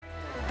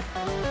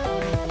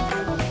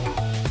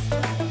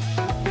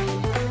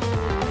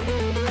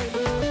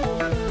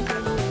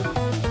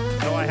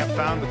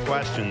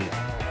question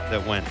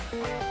that went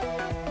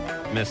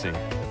missing.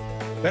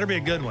 Better be a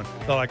good one.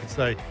 That's all I can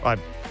say. Well,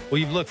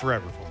 you've looked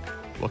forever for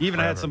it. You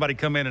even had somebody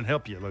come in and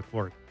help you look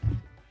for it.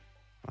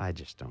 I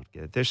just don't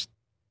get it. There's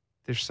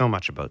so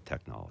much about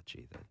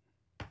technology that.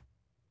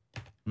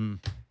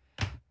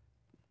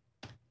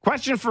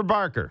 Question for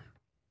Barker.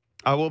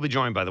 We'll be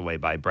joined, by the way,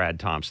 by Brad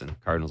Thompson,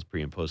 Cardinals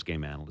pre- and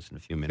post-game analyst, in a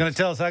few minutes. Going to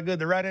tell us how good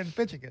the right-handed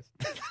pitching is.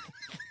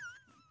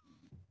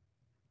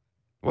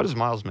 What is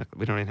Miles Mickelson?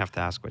 We don't even have to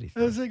ask what he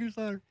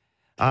thinks.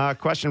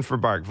 Question for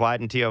Bark. Vlad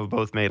and Tio have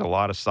both made a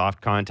lot of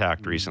soft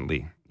contact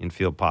recently.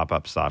 Infield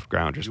pop-up soft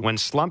grounders. When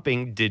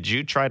slumping, did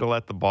you try to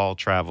let the ball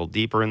travel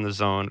deeper in the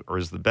zone, or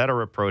is the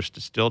better approach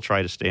to still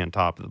try to stay on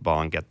top of the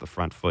ball and get the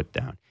front foot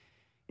down?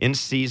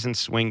 In-season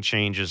swing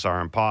changes are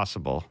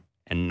impossible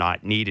and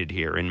not needed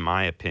here, in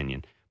my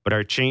opinion. But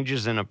are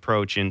changes in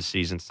approach in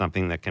season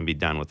something that can be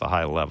done with a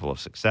high level of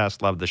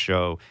success? Love the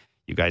show.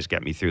 You guys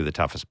get me through the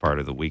toughest part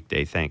of the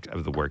weekday.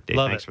 Of the workday.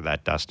 Thanks for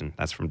that, Dustin.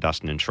 That's from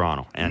Dustin in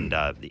Toronto, and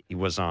he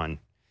was on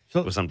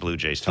Blue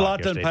Jays Talk. There's a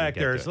lot to unpack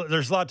there.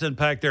 There's a lot to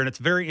unpack there, and it's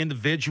very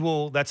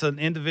individual. That's an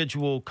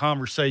individual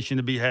conversation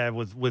to be had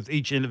with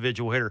each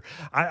individual hitter.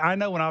 I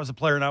know when I was a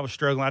player and I was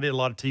struggling, I did a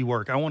lot of tee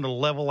work. I wanted to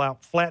level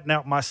out, flatten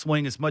out my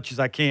swing as much as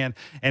I can,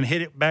 and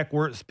hit it back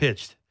where it's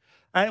pitched.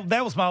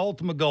 That was my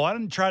ultimate goal. I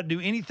didn't try to do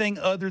anything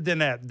other than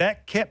that.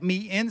 That kept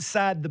me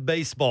inside the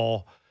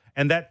baseball,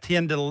 and that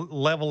tended to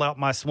level out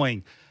my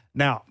swing.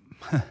 Now,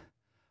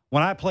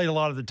 when I played a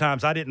lot of the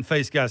times, I didn't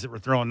face guys that were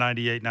throwing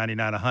 98,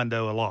 99, a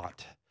hundo a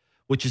lot,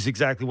 which is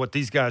exactly what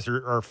these guys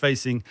are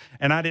facing,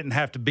 and I didn't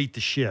have to beat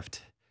the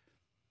shift.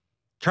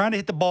 Trying to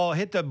hit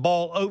the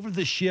ball over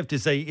the shift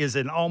is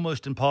an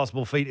almost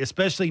impossible feat,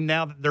 especially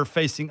now that they're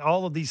facing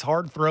all of these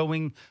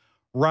hard-throwing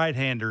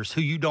right-handers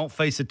who you don't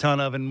face a ton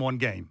of in one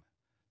game.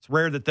 It's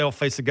rare that they'll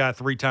face a guy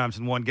 3 times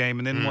in one game.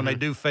 And then when they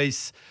do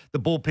face the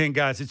bullpen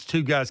guys, it's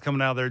 2 guys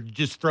coming out there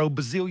just throw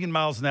bazillion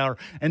miles an hour,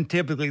 and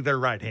typically they're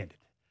right-handed.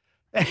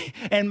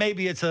 And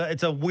maybe it's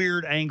a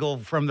weird angle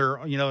from their,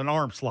 an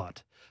arm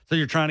slot. So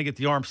you're trying to get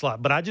the arm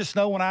slot. But I just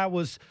know when I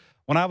was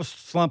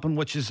slumping,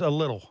 which is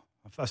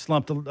I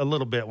slumped a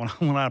little bit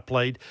when I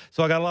played.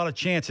 So I got a lot of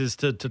chances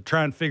to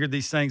try and figure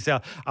these things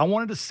out. I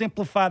wanted to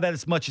simplify that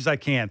as much as I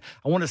can.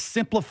 I want to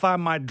simplify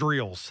my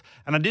drills.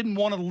 And I didn't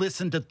want to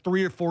listen to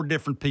 3 or 4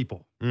 different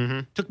people.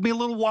 Took me a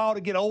little while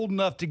to get old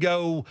enough to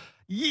go,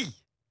 give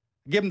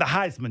him the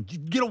Heisman.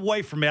 Get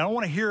away from me. I don't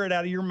want to hear it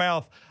out of your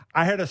mouth.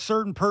 I had a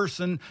certain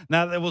person,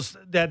 now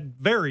that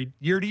varied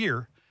year to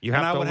year. You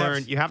have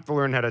to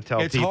learn how to tell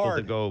people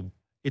to go.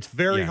 It's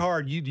very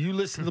hard. You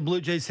listen to the Blue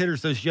Jays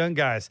hitters, those young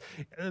guys.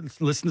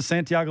 Listen to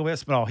Santiago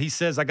Espinal. He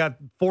says, I got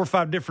 4 or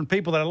 5 different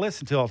people that I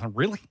listen to all the time.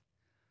 Really?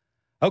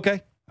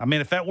 Okay. I mean,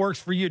 if that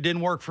works for you, it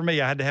didn't work for me.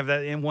 I had to have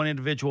that in one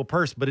individual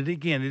person. But it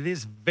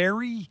is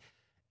very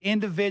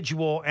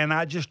individual, and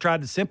I just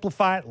tried to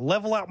simplify it,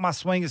 level out my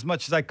swing as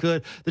much as I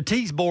could. The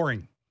tee's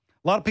boring.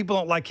 A lot of people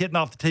don't like hitting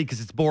off the tee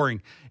because it's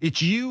boring.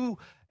 It's you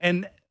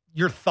and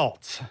your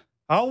thoughts.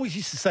 I always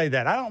used to say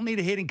that. I don't need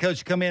a hitting coach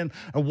to come in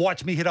and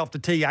watch me hit off the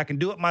tee. I can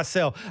do it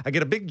myself. I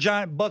get a big,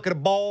 giant bucket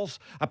of balls.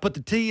 I put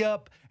the tee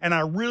up, and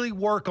I really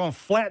work on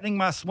flattening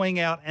my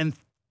swing out and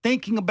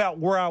thinking about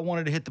where I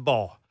wanted to hit the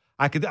ball.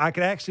 I could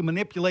actually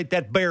manipulate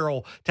that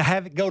barrel to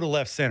have it go to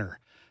left center,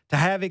 to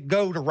have it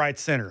go to right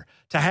center,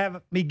 to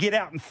have me get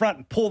out in front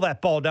and pull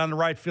that ball down the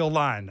right field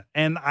line.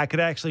 And I could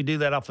actually do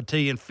that off the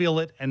tee and feel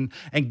it and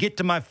get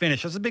to my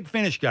finish. I was a big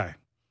finish guy.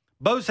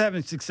 Bo's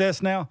having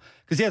success now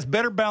because he has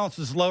better balance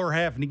in his lower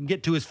half, and he can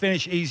get to his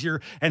finish easier,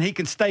 and he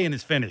can stay in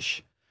his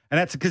finish. And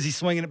that's because he's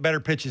swinging at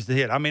better pitches to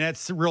hit. I mean,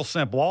 that's real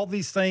simple. All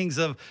these things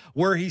of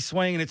where he's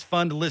swinging, it's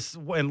fun to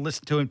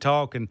listen to him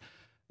talk and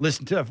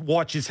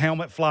watch his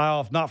helmet fly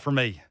off. Not for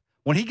me.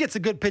 When he gets a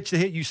good pitch to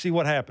hit, you see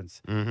what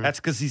happens. That's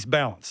because he's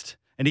balanced,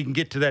 and he can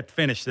get to that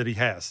finish that he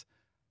has.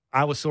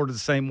 I was sort of the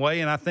same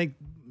way, and I think,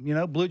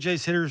 Blue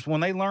Jays hitters,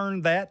 when they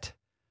learn that,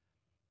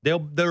 their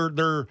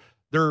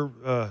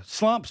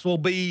slumps will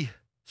be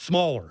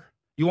smaller.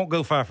 You won't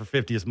go 5 for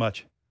 50 as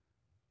much.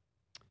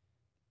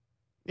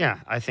 Yeah,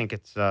 I think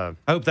it's. I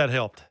hope that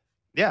helped.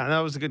 Yeah, that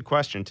was a good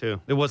question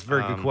too. It was a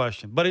very good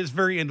question, but it's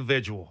very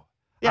individual.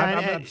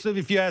 Yeah, so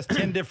if you ask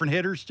 10 different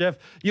hitters, Jeff,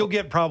 you'll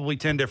get probably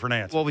 10 different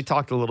answers. Well, we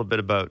talked a little bit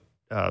about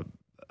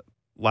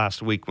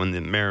last week when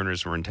the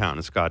Mariners were in town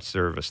and Scott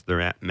Service,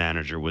 their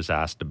manager, was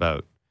asked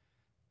about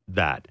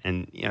that,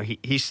 and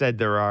he said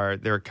there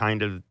are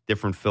kind of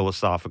different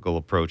philosophical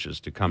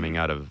approaches to coming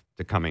out of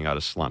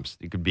slumps.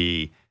 You could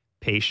be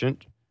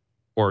patient,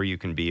 or you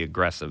can be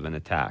aggressive and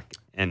attack,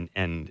 and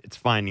it's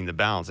finding the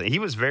balance. And he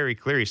was very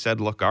clear. He said,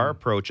 "Look, our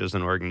approach as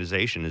an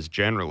organization is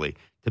generally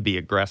to be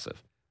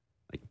aggressive.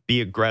 Like,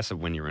 be aggressive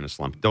when you're in a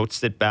slump. Don't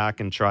sit back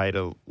and try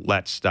to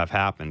let stuff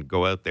happen.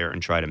 Go out there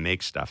and try to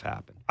make stuff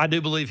happen." I do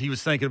believe he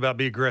was thinking about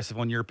be aggressive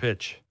on your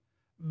pitch.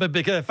 But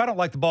because if I don't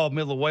like the ball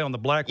middle of the way on the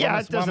black,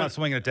 why am I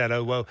swinging at that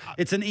oboe?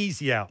 It's an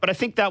easy out. But I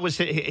think that was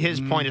his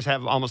point, is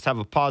have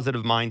a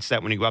positive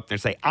mindset when you go up there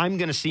and say, I'm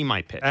going to see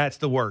my pitch. That's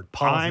the word,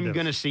 positive. I'm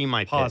going to see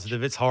my pitch.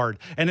 Positive. It's hard.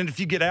 And then if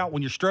you get out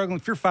when you're struggling,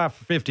 if you're 5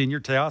 for 50 and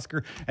you're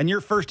Teoscar and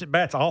your first at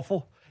bat's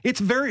awful, it's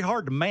very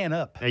hard to man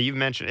up. Now, you've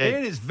mentioned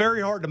it is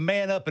very hard to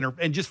man up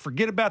and just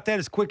forget about that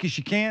as quick as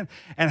you can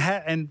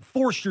and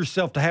force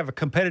yourself to have a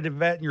competitive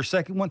bat in your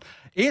second one.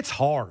 It's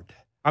hard.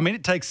 I mean,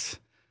 it takes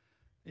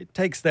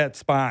that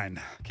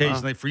spine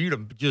occasionally for you to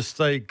just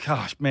say,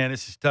 gosh, man,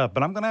 this is tough.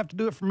 But I'm going to have to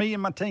do it for me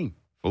and my team.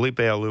 Felipe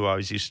Alou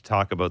always used to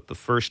talk about the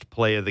first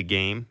play of the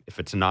game. If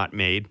it's not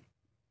made,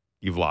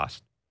 you've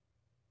lost.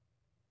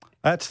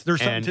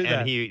 There's something to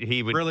that. And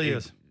he would really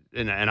is.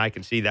 And I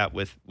can see that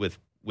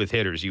with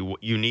hitters. You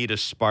need a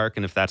spark,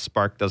 and if that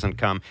spark doesn't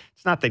come,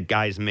 it's not that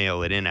guys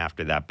mail it in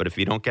after that, but if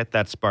you don't get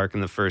that spark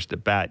in the first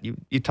at bat,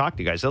 you talk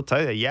to guys, they'll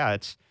tell you,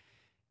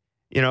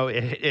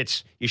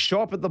 it's you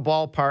show up at the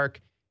ballpark,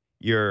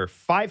 you're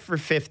 5 for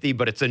 50,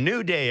 but it's a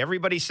new day.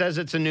 Everybody says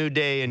it's a new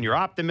day, and you're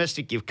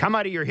optimistic. You've come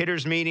out of your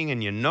hitters meeting,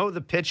 and you know the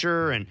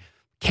pitcher, and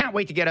can't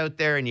wait to get out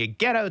there, and you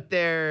get out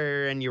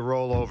there, and you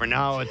roll over.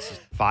 Now it's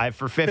 5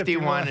 for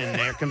 51, and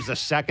there comes the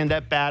second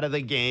at bat of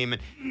the game.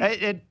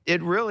 And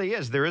it really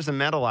is. There is a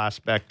mental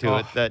aspect to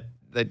it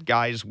that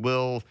guys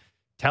will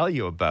tell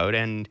you about.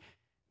 And,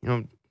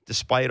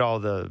 despite all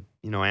the,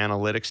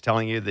 analytics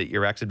telling you that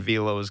your exit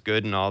velo is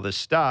good and all this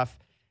stuff,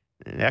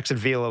 exit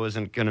velo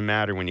isn't going to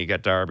matter when you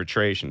get to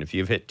arbitration. If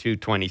you've hit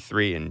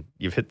 223 and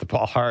you've hit the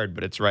ball hard,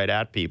 but it's right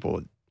at people,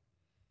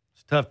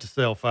 it's tough to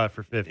sell 5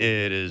 for 50.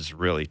 It is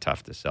really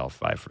tough to sell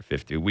 5 for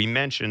 50. We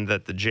mentioned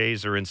that the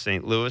Jays are in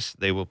St. Louis.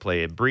 They will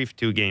play a brief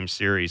 2-game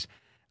series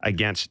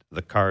against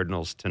the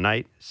Cardinals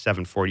tonight.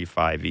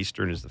 7:45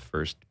 Eastern is the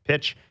first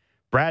pitch.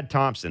 Brad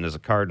Thompson is a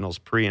Cardinals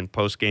pre- and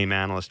post-game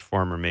analyst,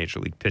 former Major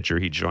League pitcher.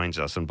 He joins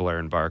us on Blair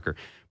and Barker.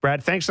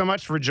 Brad, thanks so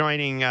much for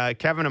joining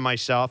Kevin and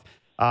myself.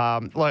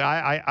 Look,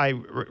 I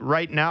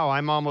right now,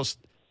 I'm almost,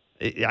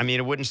 I mean,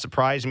 it wouldn't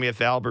surprise me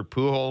if Albert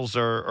Pujols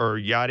or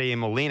Yadier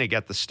Molina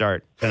get the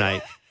start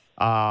tonight.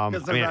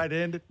 Because they're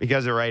right-handed?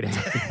 Because they're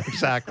right-handed.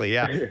 Exactly,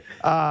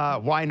 yeah.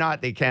 Why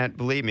not? They can't,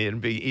 believe me. It'd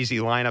be an easy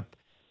lineup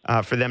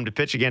for them to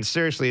pitch against.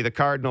 Seriously, the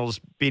Cardinals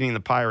beating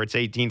the Pirates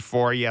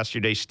 18-4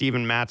 yesterday.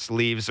 Steven Matz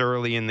leaves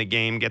early in the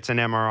game, gets an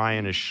MRI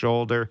on his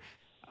shoulder.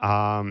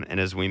 And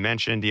as we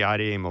mentioned,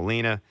 Yadier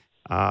Molina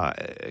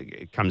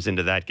comes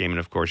into that game. And,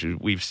 of course,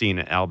 we've seen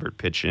Albert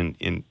pitch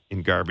in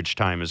garbage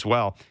time as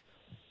well.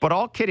 But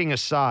all kidding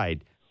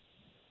aside,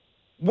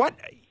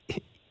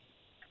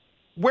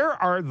 where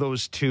are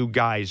those two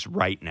guys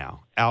right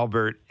now,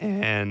 Albert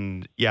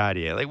and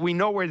Yadier? Like, we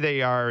know where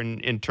they are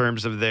in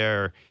terms of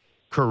their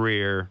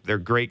career, their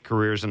great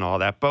careers and all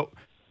that. But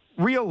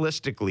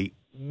realistically,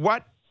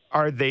 what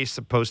are they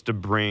supposed to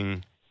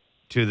bring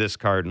to this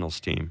Cardinals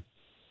team?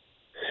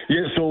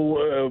 Yeah,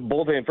 so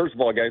both, and first of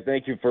all, guys,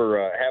 thank you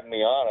for having me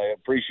on. I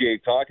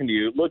appreciate talking to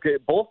you. Look,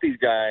 both these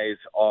guys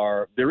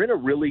they're in a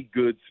really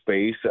good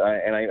space,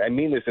 and I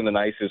mean this in the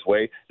nicest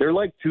way. They're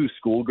like two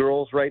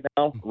schoolgirls right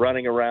now,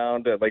 running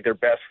around like their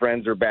best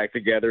friends are back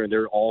together, and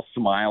they're all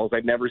smiles.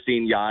 I've never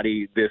seen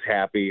Yachty this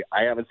happy.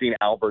 I haven't seen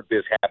Albert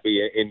this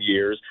happy in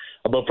years.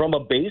 But from a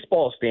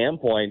baseball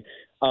standpoint,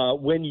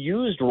 when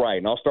used right,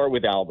 and I'll start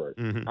with Albert.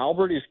 Mm-hmm.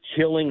 Albert is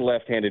killing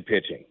left-handed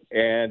pitching,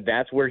 and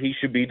that's where he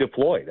should be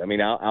deployed. I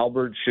mean,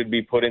 Albert should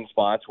be put in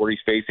spots where he's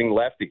facing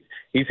lefties.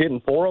 He's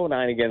hitting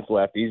 .409 against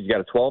lefties. He's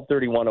got a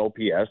 1231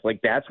 OPS. Like,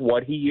 that's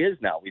what he is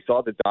now. We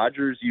saw the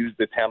Dodgers use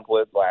the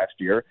template last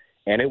year,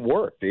 and it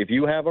worked. If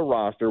you have a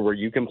roster where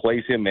you can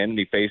place him in and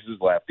he faces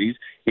lefties,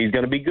 he's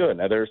going to be good.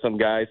 Now, there are some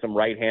guys, some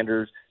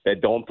right-handers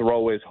that don't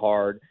throw as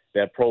hard,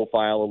 that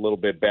profile a little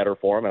bit better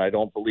for him, and I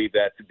don't believe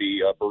that to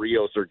be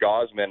Barrios or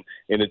Gausman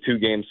in a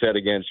 2-game set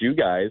against you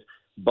guys,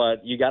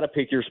 but you got to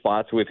pick your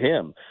spots with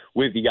him.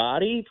 With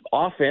Yachty,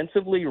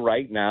 offensively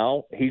right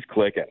now, he's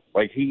clicking.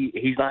 Like,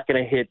 he's not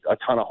going to hit a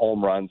ton of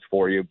home runs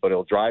for you, but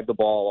he'll drive the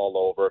ball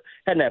all over.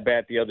 Had an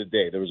at-bat the other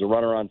day. There was a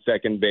runner on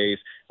second base,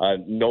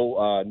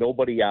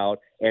 nobody out,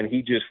 and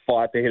he just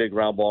fought to hit a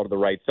ground ball to the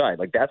right side.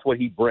 Like, that's what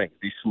he brings,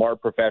 these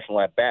smart professional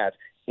at-bats.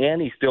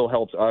 And he still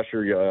helps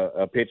usher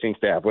a pitching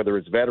staff, whether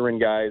it's veteran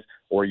guys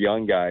or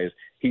young guys.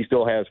 He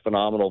still has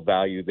phenomenal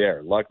value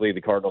there. Luckily, the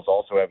Cardinals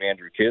also have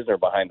Andrew Kisner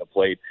behind the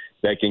plate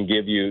that can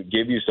give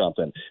you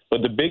something.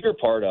 But the bigger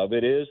part of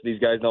it is these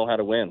guys know how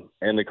to win.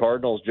 And the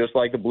Cardinals, just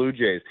like the Blue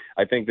Jays,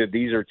 I think that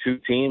these are two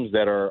teams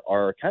that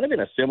are kind of in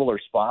a similar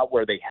spot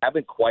where they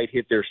haven't quite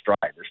hit their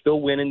stride. They're still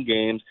winning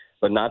games,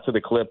 but not to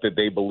the clip that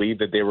they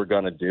believed that they were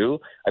going to do.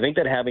 I think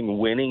that having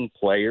winning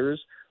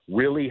players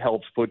really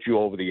helps put you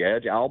over the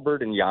edge.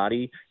 Albert and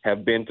Yachty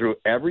have been through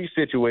every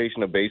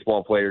situation a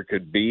baseball player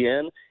could be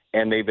in,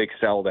 and they've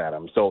excelled at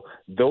them. So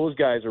those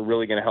guys are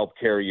really going to help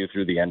carry you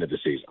through the end of the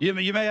season. You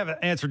may have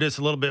answered this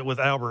a little bit with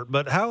Albert,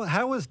 but how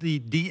has the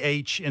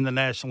DH in the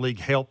National League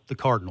helped the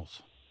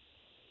Cardinals?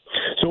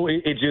 So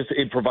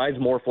it provides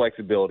more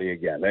flexibility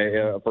again.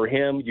 For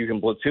him, you can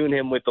platoon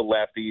him with the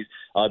lefties.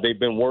 They've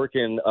been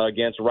working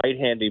against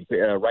right-handed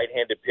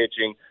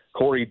pitching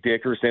Corey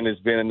Dickerson has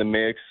been in the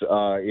mix.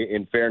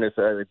 In fairness,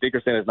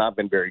 Dickerson has not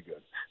been very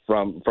good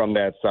from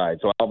that side.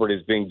 So Albert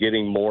has been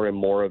getting more and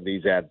more of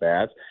these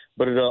at-bats.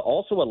 But it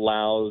also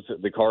allows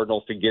the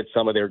Cardinals to get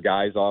some of their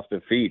guys off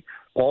the feet.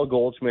 Paul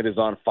Goldschmidt is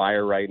on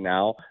fire right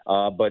now,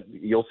 but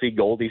you'll see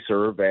Goldie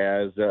serve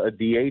as a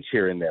DH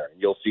here and there.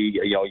 You'll see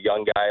a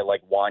young guy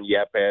like Juan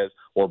Yepes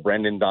or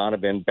Brendan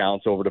Donovan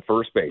bounce over to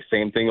first base.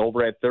 Same thing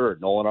over at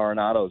third. Nolan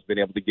Arenado has been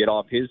able to get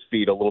off his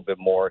feet a little bit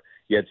more,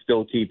 yet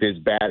still keep his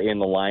bat in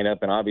the lineup.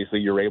 And obviously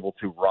you're able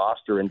to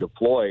roster and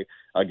deploy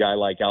a guy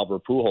like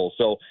Albert Pujols.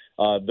 So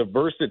the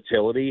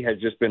versatility has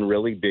just been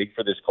really big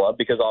for this club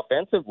because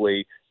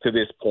offensively to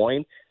this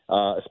point,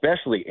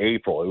 especially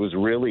April, it was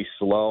really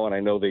slow. And I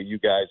know that you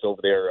guys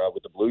over there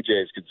with the Blue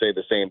Jays could say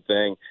the same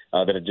thing,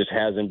 that it just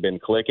hasn't been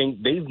clicking.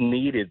 They've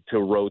needed to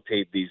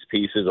rotate these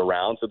pieces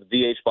around. So the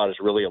DH spot has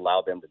really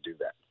allowed them to do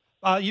that.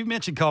 You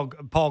mentioned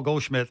Paul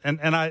Goldschmidt, and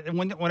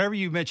whenever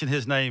you mention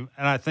his name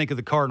and I think of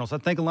the Cardinals, I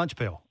think of Lunch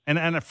Pail.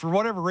 And for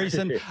whatever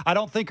reason, I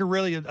don't think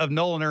really of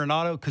Nolan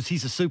Arenado because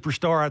he's a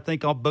superstar. I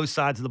think on both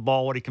sides of the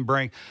ball what he can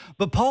bring.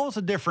 But Paul's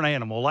a different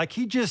animal. Like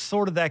he just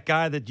sort of that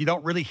guy that you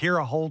don't really hear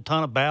a whole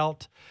ton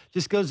about.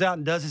 Just goes out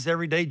and does his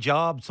everyday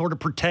job, sort of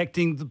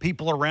protecting the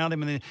people around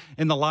him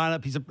in the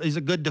lineup. He's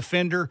a good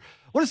defender.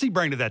 What does he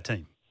bring to that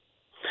team?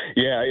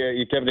 Yeah,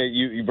 Kevin,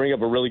 you bring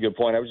up a really good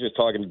point. I was just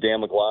talking to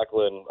Dan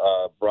McLaughlin,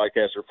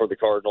 broadcaster for the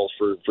Cardinals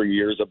for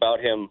years, about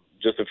him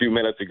just a few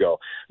minutes ago.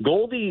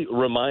 Goldie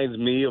reminds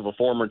me of a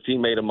former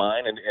teammate of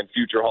mine and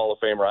future Hall of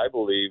Famer, I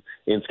believe,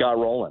 in Scott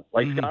Rowland.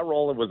 Scott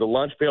Rowland was a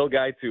lunch pail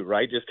guy too,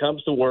 right? Just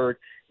comes to work.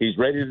 He's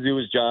ready to do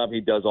his job.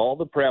 He does all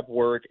the prep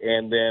work.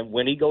 And then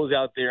when he goes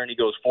out there and he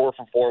goes 4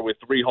 for 4 with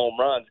 3 home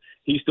runs,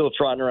 he's still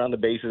trotting around the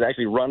bases,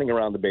 actually running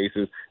around the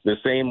bases the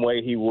same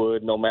way he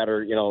would no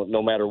matter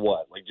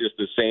what, like just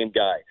the same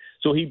guy.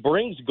 So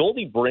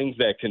Goldie brings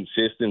that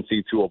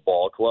consistency to a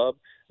ball club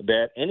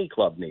that any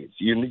club needs.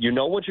 You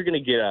know what you're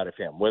going to get out of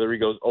him, whether he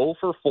goes 0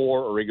 for 4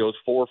 or he goes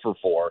 4 for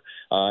 4.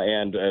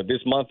 And this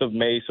month of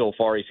May so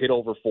far, he's hit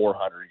over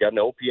 400. He got an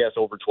OPS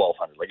over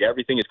 1,200. Like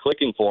everything is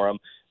clicking for him.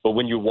 But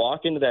when you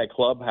walk into that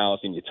clubhouse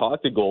and you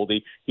talk to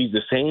Goldie, he's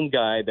the same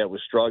guy that was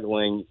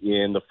struggling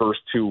in the first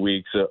 2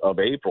 weeks of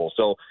April.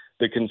 So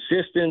the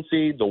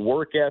consistency, the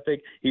work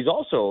ethic, he's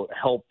also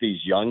helped these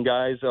young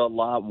guys a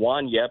lot.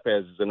 Juan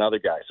Yepes is another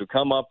guy. So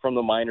come up from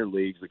the minor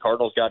leagues. The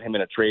Cardinals got him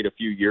in a trade a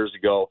few years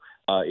ago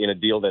in a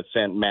deal that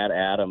sent Matt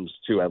Adams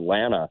to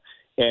Atlanta.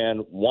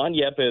 And Juan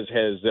Yepes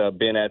has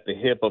been at the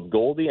hip of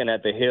Goldie and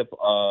at the hip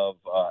of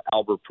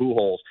Albert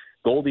Pujols.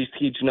 Goldie's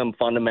teaching them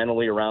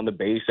fundamentally around the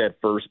base at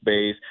first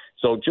base.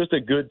 So just a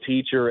good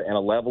teacher and a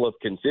level of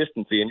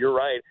consistency. And you're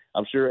right,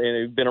 I'm sure,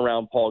 and you've been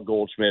around Paul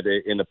Goldschmidt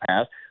in the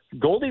past.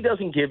 Goldie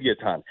doesn't give you a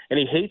ton, and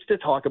he hates to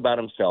talk about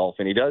himself,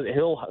 and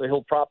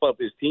he'll prop up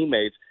his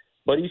teammates,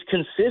 but he's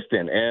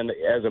consistent. And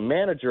as a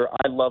manager,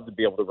 I love to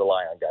be able to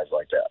rely on guys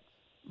like that.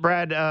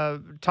 Brad,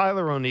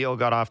 Tyler O'Neill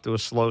got off to a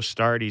slow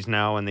start. He's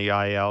now in the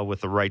IL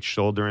with the right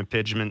shoulder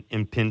impingement.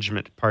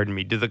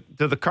 Do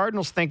the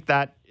Cardinals think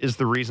that is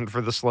the reason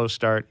for the slow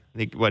start? I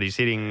think what he's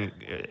hitting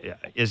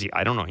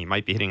I don't know. He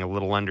might be hitting a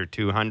little under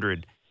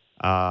 200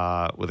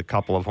 with a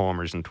couple of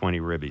homers and 20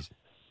 ribbies.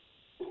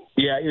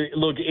 Yeah,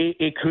 look,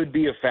 it could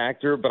be a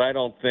factor, but I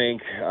don't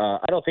think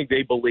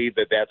they believe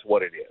that that's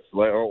what it is,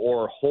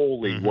 or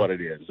wholly what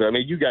it is. I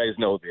mean, you guys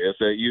know this.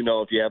 If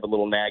you have a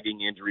little nagging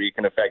injury, it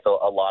can affect a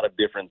lot of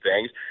different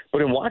things.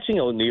 But in watching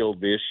O'Neill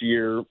this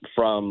year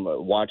from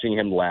watching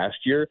him last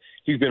year,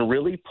 he's been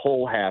really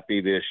pull happy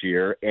this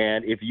year.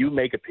 And if you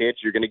make a pitch,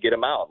 you're going to get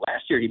him out.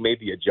 Last year, he made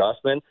the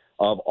adjustment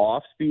of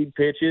off-speed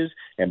pitches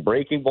and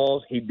breaking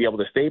balls. He'd be able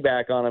to stay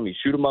back on them. He'd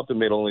shoot them up the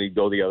middle, and he'd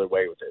go the other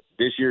way with it.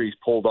 This year, he's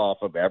pulled off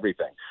of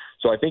everything.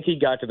 So I think he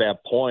got to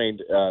that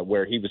point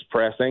where he was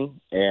pressing,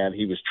 and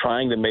he was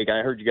trying to make – I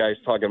heard you guys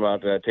talking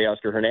about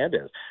Teoscar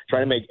Hernandez,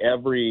 trying to make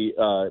every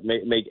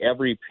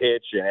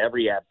pitch and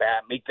every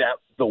at-bat, make that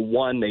the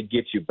one that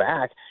gets you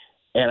back.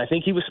 And I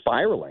think he was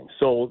spiraling.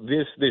 So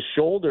this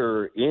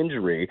shoulder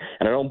injury,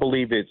 and I don't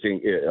believe it's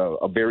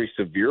a very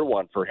severe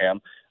one for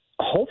him,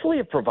 hopefully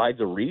it provides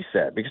a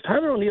reset because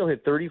Tyler O'Neill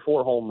hit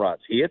 34 home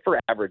runs. He hit for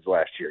average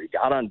last year. He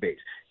got on base.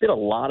 Did a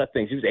lot of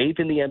things. He was 8th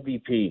in the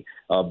MVP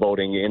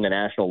voting in the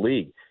National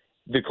League.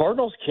 The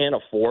Cardinals can't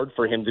afford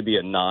for him to be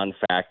a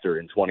non-factor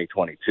in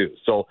 2022.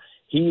 So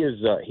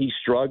he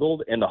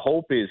struggled, and the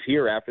hope is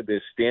here after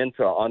this stint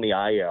on the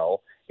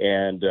IL,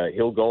 and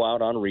he'll go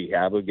out on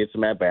rehab. He'll get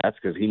some at-bats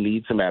because he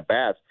needs some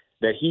at-bats,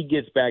 that he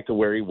gets back to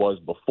where he was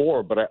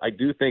before. But I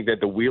do think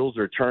that the wheels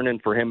are turning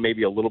for him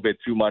maybe a little bit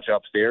too much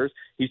upstairs.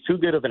 He's too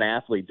good of an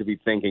athlete to be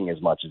thinking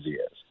as much as he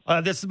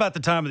is. This is about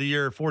the time of the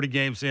year, 40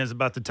 games in, is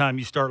about the time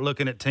you start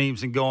looking at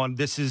teams and going,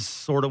 this is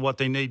sort of what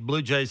they need.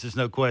 Blue Jays, there's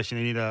no question.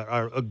 They need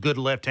a good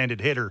left-handed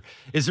hitter.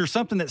 Is there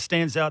something that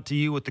stands out to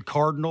you with the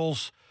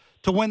Cardinals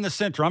to win the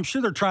Central? I'm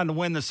sure they're trying to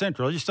win the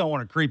Central. They just don't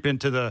want to creep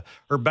into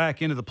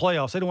back into the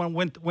playoffs. They don't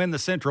want to win the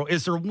Central.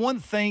 Is there one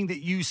thing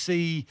that you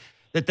see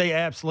that they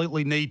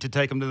absolutely need to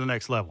take them to the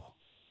next level?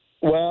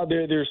 Well,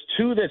 there's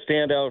two that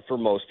stand out for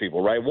most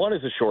people, right? One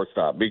is a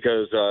shortstop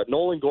because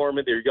Nolan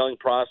Gorman, their young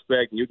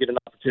prospect, and you get an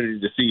opportunity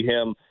to see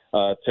him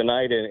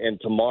tonight and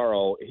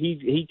tomorrow.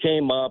 He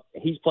came up.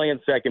 He's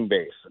playing second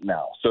base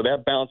now, so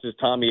that bounces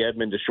Tommy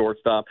Edman to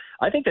shortstop.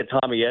 I think that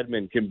Tommy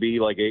Edman can be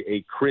like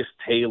a Chris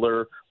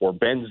Taylor or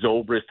Ben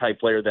Zobrist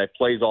type player that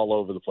plays all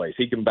over the place.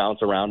 He can bounce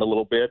around a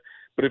little bit.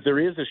 But if there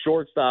is a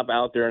shortstop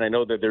out there, and I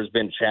know that there's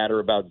been chatter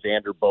about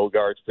Xander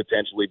Bogaerts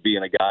potentially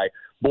being a guy,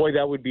 boy,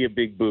 that would be a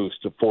big boost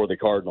for the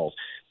Cardinals.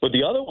 But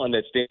the other one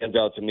that stands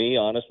out to me,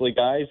 honestly,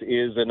 guys,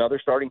 is another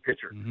starting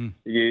pitcher. Mm-hmm.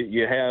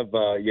 You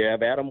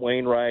have Adam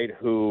Wainwright,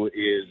 who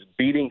is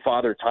beating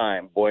Father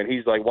Time, boy, and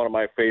he's like one of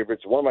my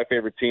favorites, one of my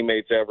favorite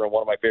teammates ever, and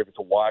one of my favorites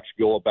to watch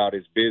go about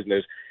his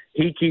business.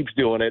 He keeps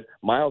doing it.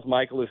 Miles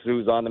Michaelis,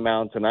 who's on the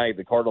mound tonight,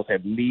 the Cardinals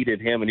have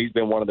needed him, and he's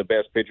been one of the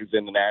best pitchers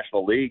in the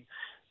National League.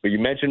 But you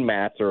mentioned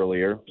Matz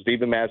earlier.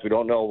 Stephen Matz, we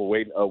don't know.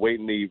 We're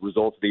waiting the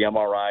results of the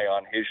MRI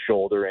on his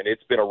shoulder, and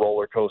it's been a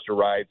roller coaster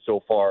ride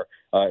so far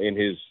in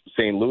his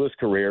St. Louis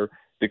career.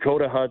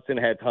 Dakota Hudson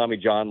had Tommy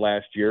John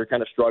last year,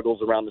 kind of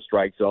struggles around the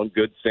strike zone,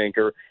 good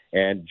sinker.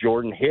 And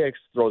Jordan Hicks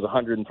throws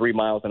 103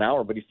 miles an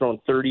hour, but he's thrown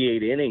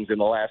 38 innings in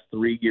the last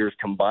 3 years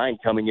combined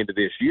coming into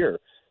this year.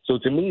 So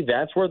to me,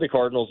 that's where the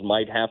Cardinals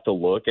might have to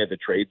look at the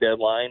trade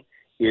deadline,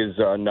 is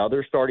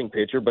another starting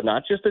pitcher, but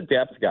not just a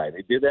depth guy.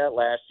 They did that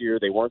last year.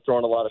 They weren't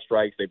throwing a lot of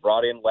strikes. They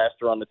brought in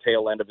Lester on the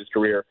tail end of his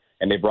career,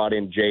 and they brought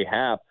in Jay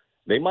Happ.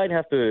 They might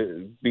have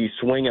to be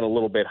swinging a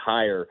little bit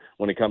higher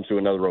when it comes to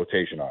another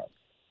rotation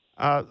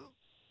arm.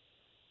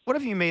 What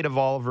have you made of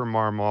Oliver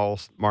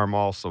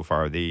Marmol so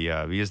far? He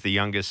is the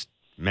youngest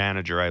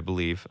manager, I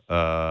believe,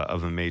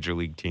 of a major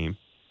league team.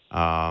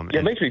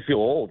 It makes me feel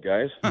old,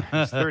 guys.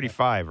 He's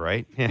 35,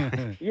 right?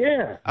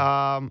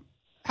 Yeah.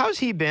 How's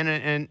he been,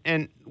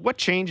 and what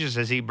changes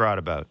has he brought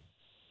about?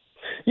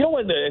 You know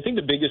what? I think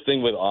the biggest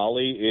thing with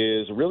Ollie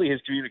is really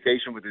his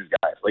communication with his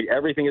guys. Like,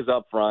 everything is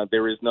up front.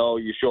 There is no,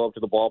 you show up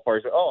to the ballpark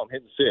and say, oh, I'm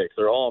hitting six,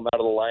 or oh, I'm out of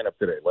the lineup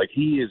today. Like,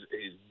 he is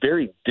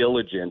very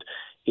diligent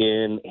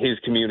in his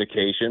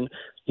communication.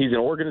 He's an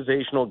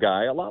organizational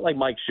guy, a lot like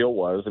Mike Schilt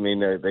was. I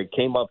mean, they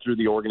came up through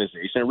the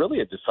organization, and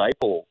really a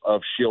disciple of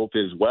Schilt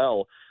as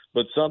well.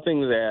 But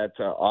something that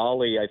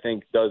Ollie, I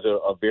think, does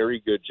a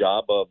very good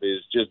job of is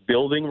just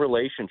building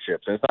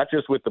relationships. And it's not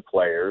just with the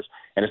players,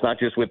 and it's not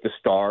just with the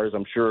stars.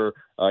 I'm sure,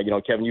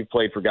 Kevin, you've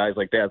played for guys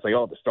like that. It's like,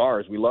 oh, the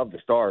stars, we love the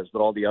stars.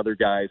 But all the other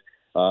guys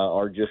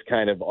are just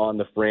kind of on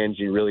the fringe.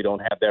 You really don't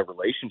have that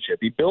relationship.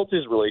 He built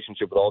his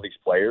relationship with all these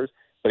players,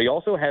 but he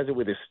also has it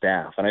with his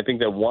staff. And I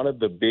think that one of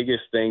the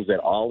biggest things that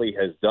Ollie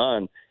has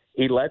done,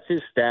 he lets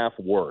his staff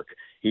work.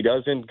 He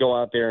doesn't go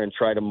out there and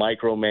try to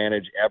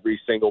micromanage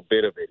every single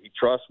bit of it. He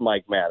trusts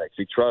Mike Maddox.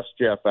 He trusts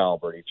Jeff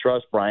Albert. He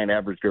trusts Brian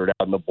Eversgerd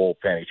out in the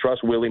bullpen. He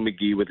trusts Willie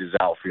McGee with his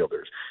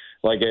outfielders.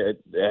 Like,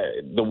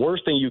 the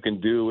worst thing you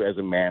can do as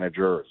a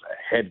manager, as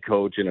a head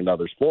coach in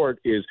another sport,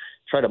 is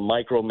try to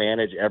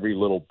micromanage every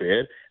little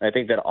bit. And I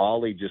think that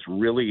Ollie just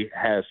really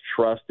has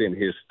trust in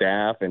his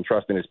staff and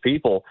trust in his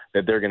people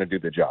that they're going to do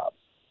the job.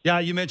 Yeah,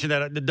 you mentioned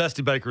that.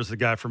 Dusty Baker is the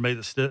guy for me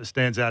that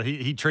stands out.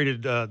 He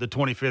treated the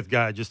 25th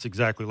guy just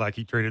exactly like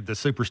he treated the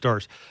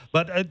superstars.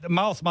 But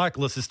Miles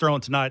Michaelis is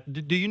throwing tonight.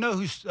 Do you know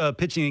who's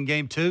pitching in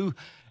Game 2?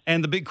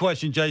 And the big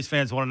question Jays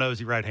fans want to know, is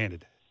he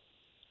right-handed?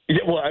 Yeah,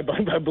 well, I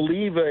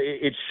believe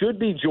it should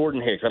be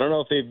Jordan Hicks. I don't know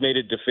if they've made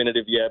it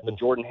definitive yet, but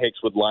Jordan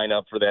Hicks would line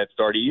up for that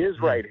start. He is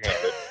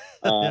right-handed.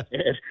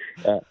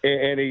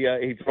 And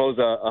he throws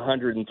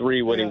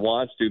 103 when he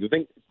wants to. The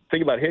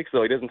thing about Hicks,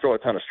 though, he doesn't throw a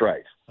ton of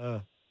strikes.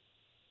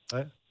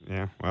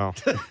 Yeah, well.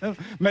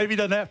 Maybe he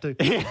doesn't have to.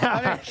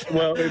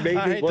 Well, maybe,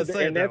 I hate to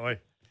say it that way.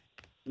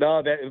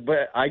 No,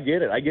 but I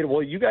get it.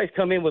 Well, you guys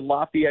come in with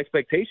lofty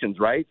expectations,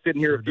 right? Sitting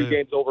here a few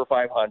games over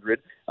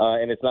 500,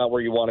 and it's not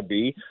where you want to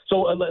be. So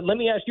let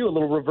me ask you a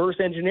little reverse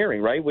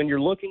engineering, right? When you're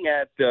looking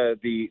at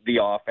the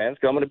offense,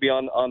 I'm going to be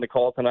on the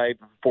call tonight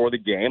for the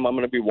game. I'm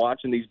going to be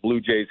watching these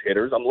Blue Jays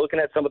hitters. I'm looking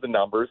at some of the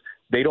numbers.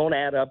 They don't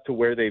add up to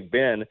where they've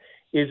been.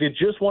 Is it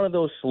just one of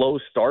those slow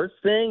starts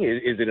thing?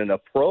 Is it an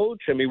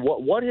approach? I mean,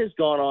 what has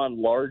gone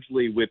on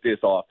largely with this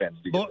offense?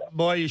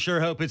 Boy, you sure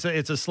hope it's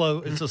a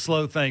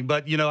slow thing.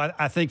 But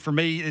I think for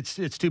me,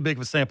 it's too big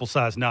of a sample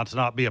size now to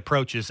not be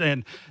approaches.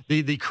 And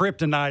the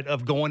kryptonite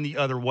of going the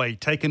other way,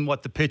 taking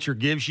what the pitcher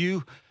gives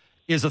you,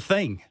 is a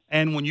thing.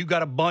 And when you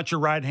got a bunch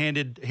of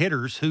right-handed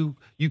hitters who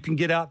you can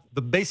get out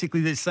basically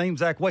the same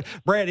exact way.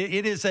 Brad,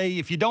 it is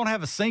if you don't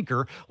have a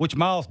sinker, which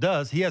Miles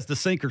does, he has the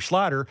sinker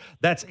slider,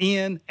 that's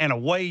in and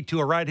away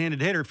to a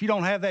right-handed hitter. If you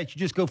don't have that, you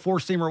just go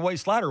four-seamer away,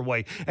 slider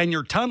away, and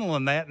you're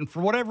tunneling that. And for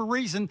whatever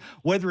reason,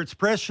 whether it's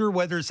pressure,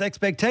 whether it's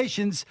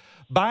expectations,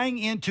 buying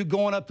into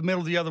going up the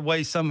middle the other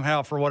way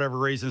somehow for whatever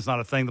reason is not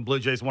a thing the Blue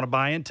Jays want to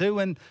buy into.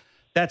 And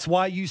that's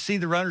why you see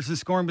the runners in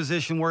scoring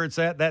position where it's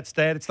at, that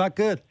stat. It's not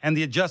good. And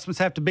the adjustments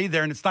have to be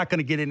there, and it's not going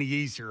to get any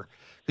easier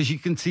because you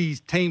can see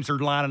teams are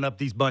lining up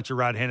these bunch of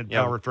right-handed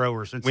power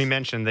throwers. We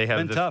mentioned they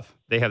have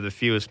the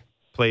fewest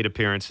plate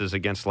appearances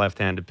against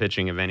left-handed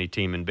pitching of any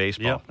team in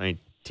baseball. Yep. I mean,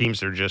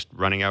 teams are just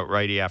running out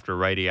righty after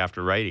righty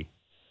after righty.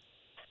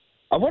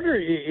 I wonder,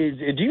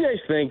 do you guys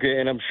think,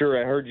 and I'm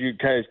sure I heard you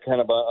guys kind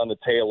of on the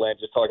tail end,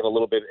 just talking a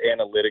little bit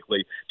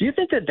analytically, do you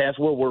think that that's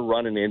what we're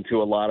running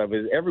into a lot of?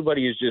 Is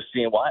everybody is just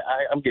seeing, well,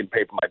 I'm getting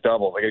paid for my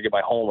doubles, I got to get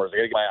my homers, I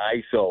got to get my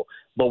ISO,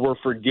 but we're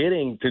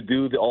forgetting to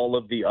do all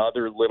of the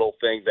other little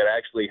things that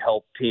actually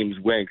help teams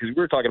win. Because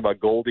we were talking about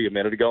Goldie a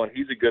minute ago, and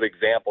he's a good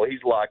example.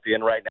 He's locked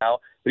in right now,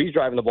 but he's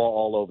driving the ball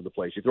all over the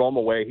place. You throw him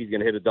away, he's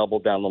going to hit a double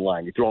down the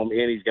line. You throw him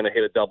in, he's going to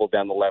hit a double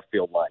down the left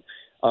field line.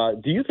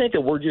 Do you think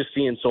that we're just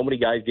seeing so many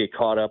guys get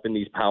caught up in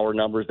these power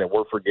numbers that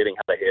we're forgetting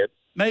how to hit?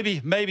 Maybe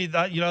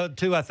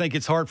too. I think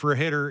it's hard for a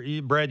hitter,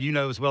 Brad. You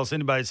know as well as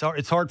anybody.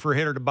 It's hard for a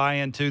hitter to buy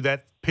into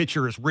that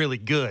pitcher is really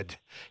good.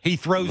 He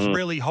throws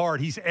really hard.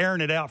 He's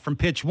airing it out from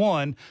pitch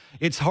one.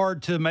 It's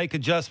hard to make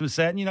adjustments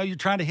that, you're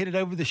trying to hit it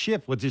over the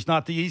ship, which is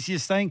not the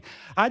easiest thing.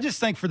 I just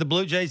think for the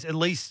Blue Jays, at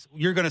least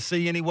you're going to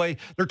see anyway,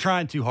 they're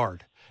trying too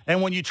hard.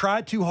 And when you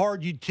try too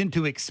hard, you tend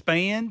to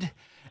expand.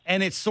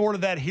 And it's sort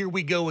of that here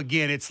we go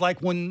again. It's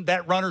like when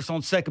that runner's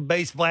on second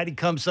base, Vladdy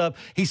comes up,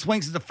 he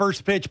swings at the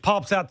first pitch,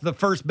 pops out to the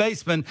first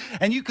baseman,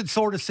 and you could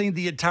sort of see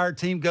the entire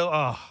team go,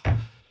 oh,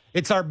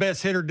 it's our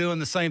best hitter doing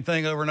the same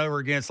thing over and over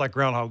again. It's like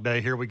Groundhog Day.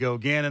 Here we go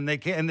again. And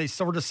they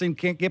sort of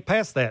can't get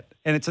past that.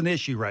 And it's an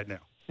issue right now.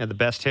 Yeah, the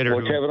best hitter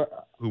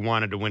who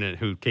wanted to win it,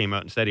 who came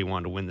out and said he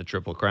wanted to win the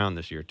Triple Crown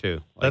this year,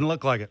 too. Doesn't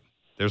look like it.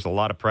 There's a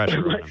lot of pressure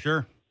on him.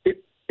 Sure.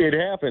 It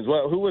happens.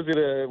 Well, who was it?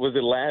 Was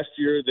it last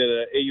year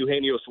that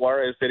Eugenio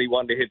Suarez said he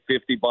wanted to hit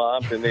 50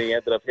 bombs, and then he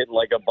ended up hitting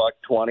like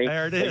 $120?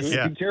 There it is.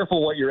 Be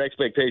careful what your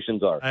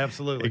expectations are.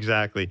 Absolutely.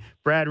 Exactly.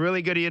 Brad,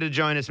 really good of you to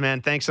join us, man.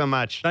 Thanks so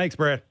much. Thanks,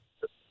 Brad.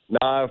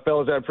 Nah,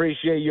 fellas, I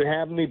appreciate you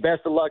having me.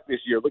 Best of luck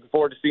this year. Looking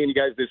forward to seeing you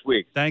guys this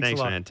week. Thanks a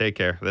lot. Man. Take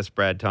care. That's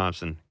Brad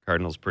Thompson,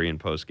 Cardinals pre- and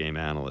post-game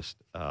analyst.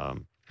 It's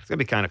going to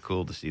be kind of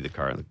cool to see the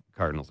Cardinals.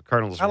 The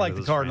Cardinals I like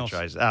the Cardinals.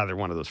 They're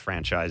one of those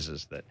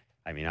franchises that,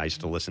 I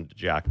used to listen to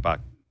Jack Buck.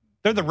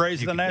 They're the Rays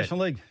of the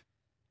National League.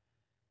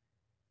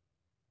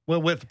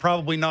 Well, with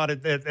probably not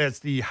as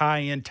the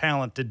high-end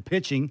talented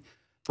pitching.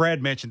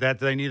 Brad mentioned that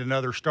they need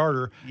another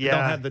starter. Yeah. They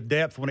don't have the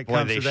depth when it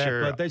comes to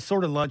that, but they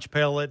sort of lunch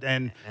pellet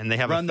and they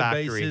have run a the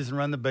bases and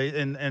run the base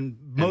and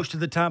most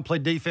of the time play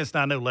defense. And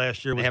I know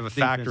last year they have a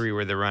factory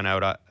where they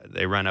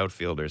run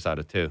outfielders out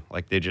of too.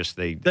 Like they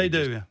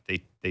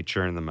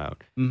churn them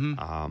out.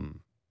 Mm-hmm.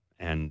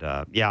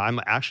 I'm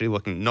actually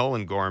looking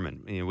Nolan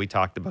Gorman. We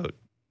talked about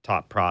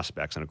top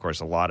prospects, and of course,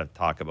 a lot of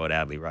talk about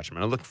Adley Rutschman.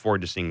 I look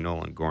forward to seeing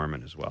Nolan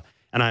Gorman as well,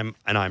 and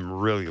I'm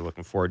really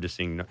looking forward to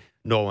seeing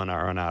Nolan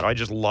Arenado. I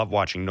just love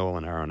watching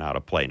Nolan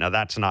Arenado play. Now,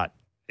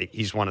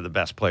 he's one of the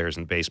best players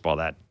in baseball.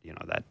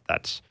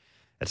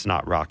 That's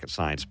not rocket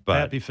science, but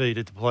happy feet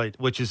at the plate,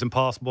 which is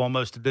impossible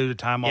almost to do, to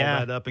time all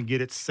that up and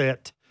get it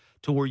set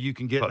to where you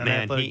can get in an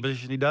athletic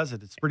position. He does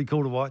it. It's pretty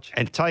cool to watch.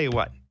 And tell you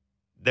what,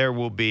 there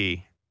will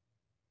be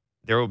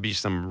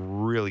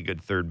some really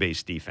good third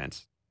base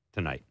defense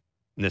tonight.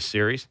 In this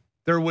series,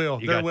 there will.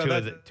 You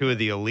got two of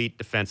the elite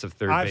defensive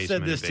third basemen. I've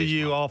said this to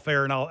you all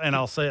fair, and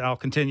I'll say it. I'll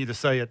continue to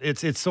say it.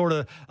 It's sort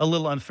of a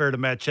little unfair to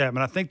Matt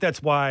Chapman. I think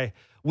that's why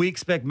we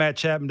expect Matt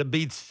Chapman to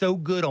be so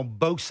good on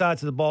both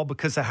sides of the ball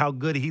because of how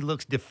good he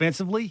looks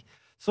defensively.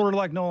 Sort of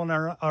like Nolan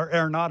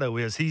Arenado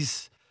is.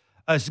 He's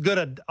as good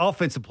an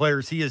offensive player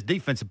as he is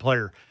defensive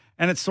player.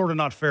 And it's sort of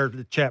not fair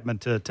to Chapman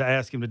to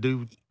ask him to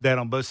do that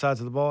on both sides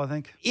of the ball, I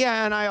think.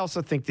 Yeah, and I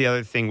also think the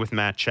other thing with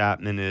Matt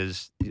Chapman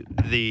is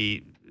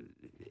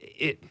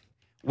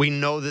we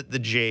know that the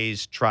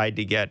Jays tried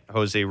to get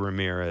Jose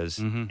Ramirez,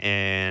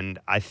 and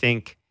I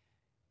think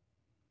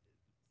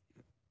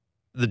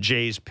the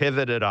Jays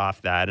pivoted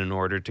off that in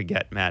order to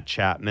get Matt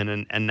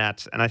Chapman, and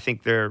I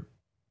think they're,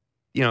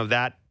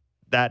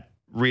 that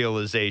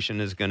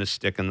realization is going to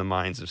stick in the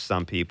minds of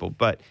some people.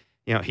 But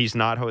he's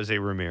not Jose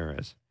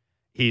Ramirez,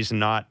 he's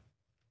not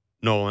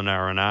Nolan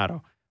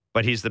Arenado,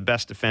 but he's the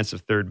best defensive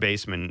third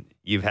baseman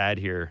you've had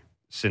here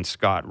since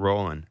Scott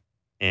Rowland,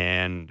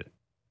 and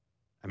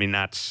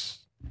it's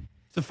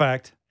a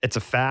fact. It's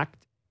a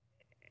fact.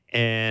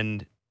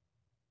 And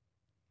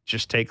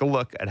just take a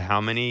look at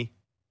how many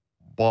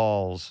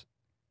balls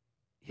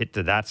hit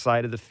to that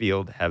side of the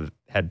field have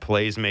had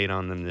plays made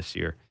on them this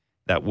year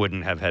that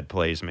wouldn't have had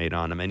plays made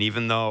on them. And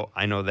even though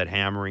I know that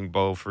hammering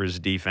Bo for his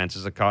defense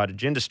is a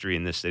cottage industry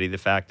in this city, the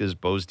fact is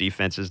Bo's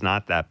defense is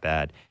not that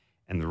bad.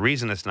 And the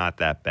reason it's not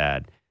that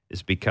bad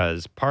is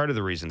because part of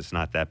the reason it's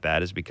not that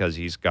bad is because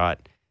he's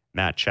got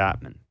Matt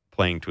Chapman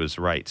playing to his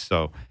right.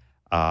 So,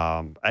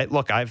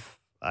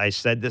 I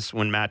said this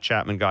when Matt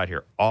Chapman got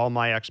here. All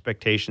my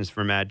expectations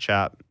for Matt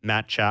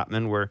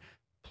Chapman were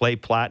play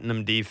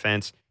platinum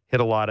defense, hit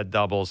a lot of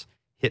doubles,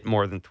 hit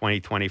more than 20,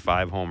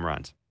 25 home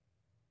runs.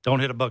 Don't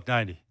hit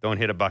 $190. Don't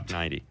hit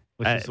 $190.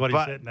 Which is what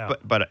he's hitting now.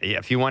 But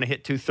if you want to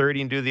hit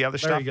 230 and do the other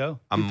stuff, there you go.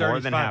 I'm more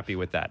than happy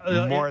with that.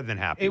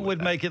 It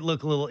would make it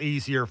look a little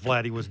easier if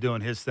Vladdy was doing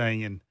his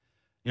thing. And,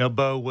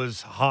 Bo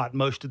was hot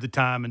most of the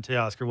time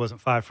until Oscar wasn't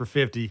 5 for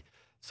 50.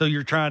 So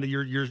you're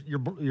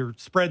you're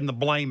spreading the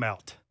blame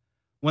out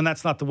when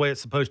that's not the way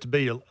it's supposed to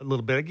be a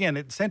little bit.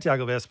 Again,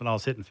 Santiago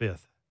Espinal's hitting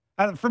fifth.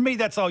 For me,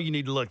 that's all you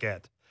need to look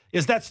at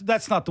is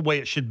that's not the way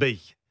it should be.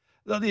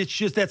 It's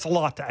just that's a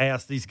lot to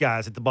ask these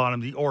guys at the bottom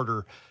of the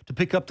order to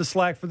pick up the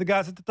slack for the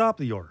guys at the top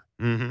of the order.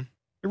 Mm-hmm.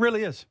 It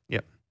really is.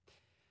 Yep.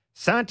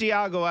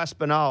 Santiago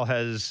Espinal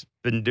has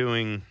been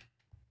doing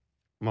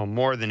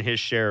more than his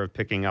share of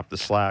picking up the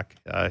slack.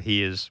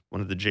 He is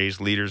one of the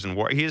Jays' leaders in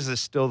WAR. He is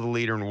still the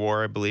leader in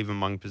WAR, I believe,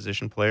 among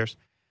position players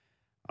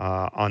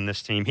on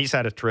this team. He's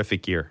had a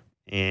terrific year,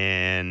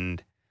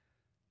 and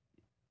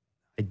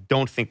I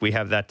don't think we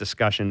have that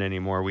discussion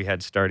anymore. We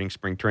had starting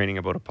spring training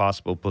about a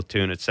possible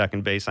platoon at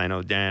second base. I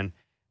know Dan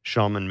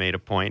Shulman made a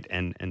point,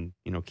 and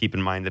keep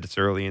in mind that it's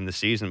early in the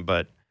season,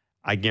 but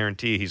I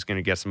guarantee he's going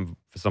to get some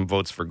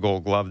votes for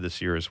Gold Glove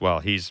this year as well.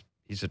 He's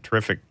a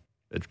terrific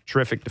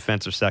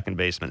defensive second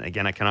baseman.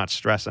 Again, I cannot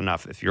stress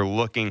enough, if you're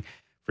looking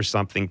for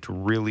something to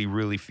really,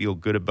 really feel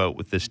good about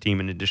with this team,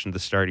 in addition to the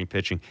starting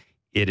pitching,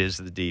 it is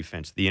the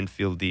defense. The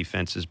infield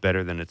defense is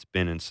better than it's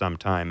been in some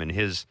time, and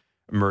his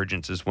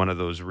emergence is one of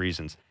those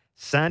reasons.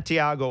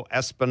 Santiago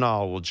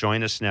Espinal will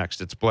join us next.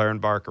 It's Blair and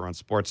Barker on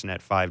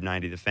Sportsnet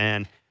 590 The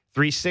Fan,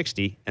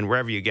 360, and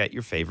wherever you get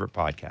your favorite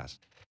podcast.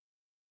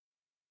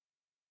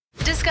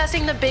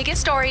 Discussing the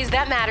biggest stories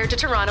that matter to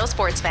Toronto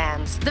sports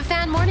fans. The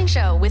Fan Morning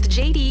Show with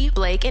JD,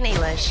 Blake, and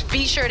Ailish.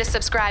 Be sure to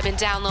subscribe and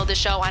download the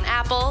show on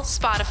Apple,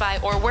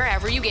 Spotify, or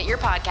wherever you get your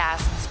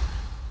podcasts.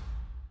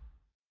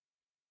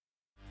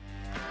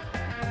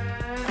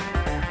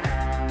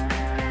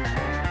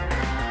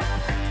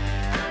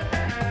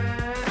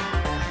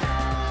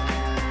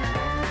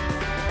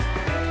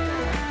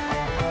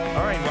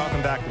 All right,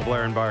 welcome back to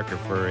Blair and Barker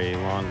for a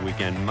long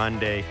weekend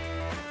Monday.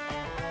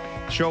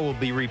 The show will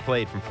be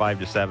replayed from 5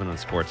 to 7 on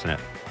Sportsnet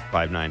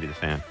 590 The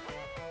Fan.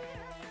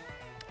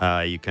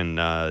 You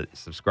can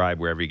subscribe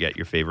wherever you get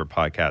your favorite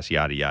podcast,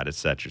 yada, yada, et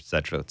cetera, et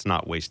cetera. Let's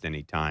not waste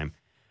any time.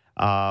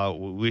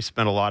 We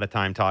spent a lot of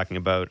time talking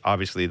about,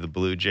 obviously, the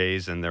Blue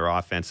Jays and their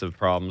offensive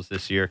problems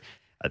this year.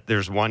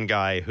 There's one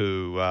guy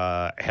who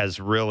has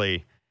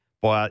really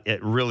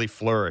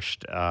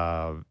flourished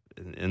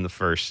in the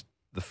first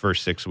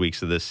 6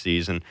 weeks of this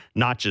season,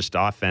 not just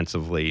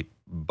offensively,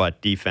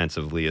 but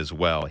defensively as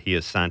well. He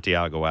is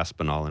Santiago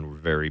Espinal, and we're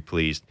very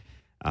pleased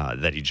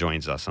that he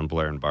joins us on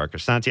Blair and Barker.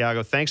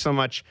 Santiago, thanks so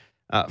much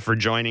for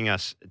joining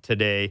us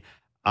today.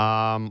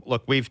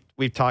 Look, we've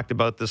talked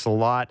about this a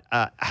lot.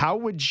 How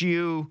would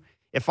you,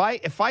 if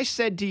I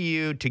said to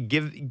you to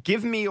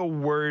give me a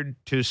word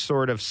to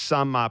sort of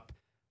sum up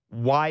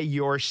why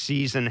your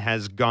season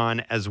has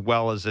gone as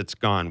well as it's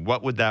gone,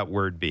 what would that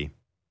word be?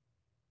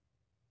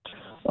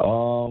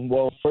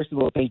 Well, first of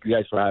all, thank you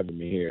guys for having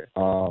me here.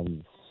 I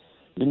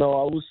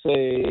would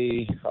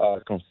say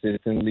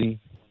consistency.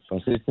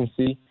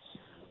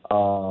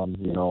 All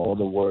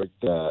the work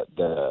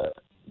that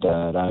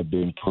I've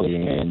been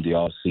putting in the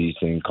off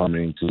season,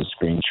 coming into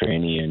spring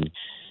training, and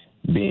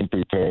being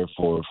prepared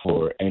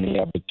for any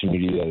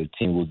opportunity that the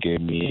team will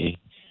give me.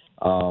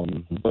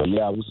 But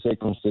yeah, I would say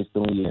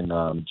consistently, and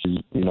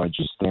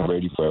just staying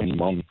ready for any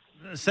moment.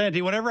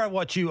 Santi, whenever I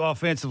watch you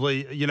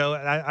offensively,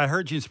 I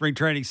heard you in spring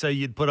training say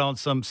you'd put on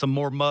some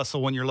more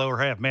muscle in your lower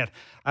half. Man,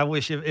 I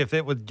wish if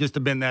it would just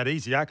have been that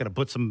easy, I could have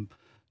put some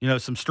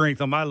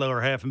strength on my lower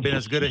half and been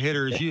as good a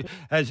hitter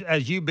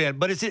as you've been.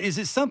 But is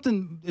there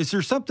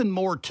something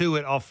more to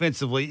it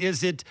offensively?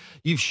 Is it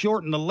you've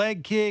shortened the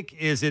leg kick?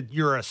 Is it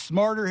you're a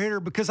smarter hitter?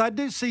 Because I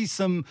do see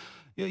some.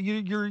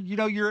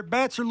 Your at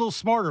bats are a little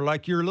smarter,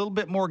 like you're a little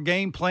bit more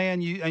game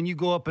plan. You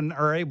go up and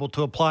are able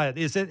to apply it.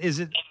 Is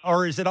it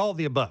all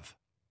the above?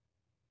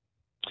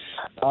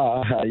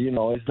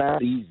 It's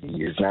not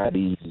easy.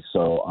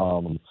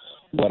 So,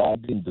 what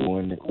I've been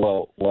doing,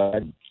 what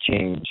I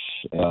changed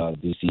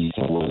this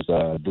season was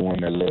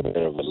doing a little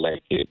bit of a leg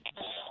kick.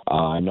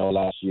 I know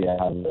last year I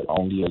had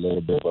only a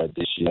little bit, but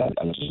this year I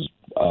just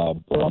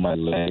put on my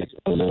legs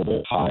a little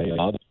bit higher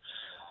up.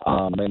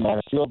 And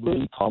I feel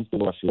really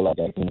comfortable. I feel like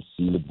I can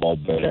see the ball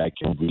better. I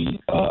can read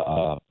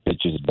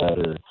pitches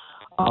better.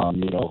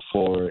 And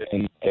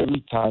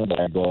every time that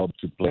I go up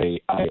to play,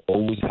 I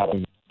always have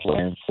a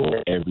plan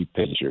for every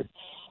pitcher.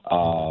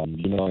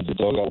 In the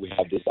dugout we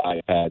have these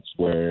iPads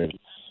where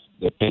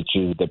the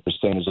pitches, the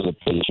percentage of the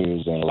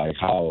pitchers, and like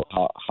how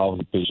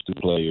he pitched to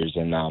players,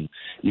 and I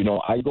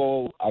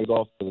go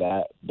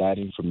after that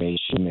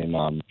information,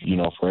 and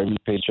for every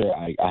pitcher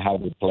I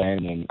have a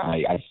plan, and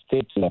I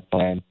stick to that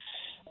plan,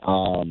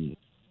 because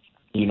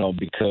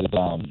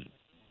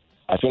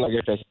I feel like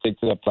if I stick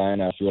to the plan,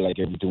 I feel like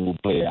everything will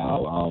play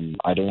out.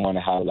 I don't want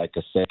to have like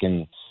a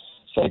second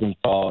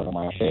thought in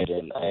my head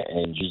and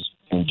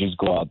just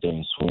go out there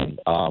and swing.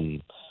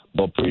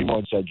 But pretty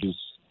much I just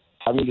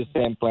having the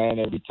same plan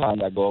every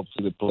time I go up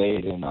to the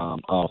plate, and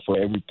for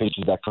every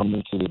pitcher that come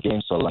into the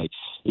game. So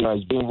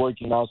it's been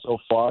working out so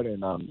far,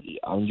 and I'm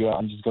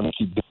just gonna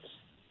keep doing it.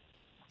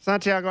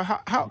 Santiago,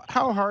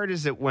 how hard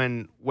is it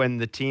when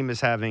the team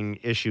is having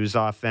issues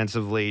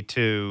offensively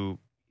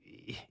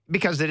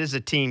because it is a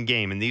team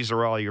game and these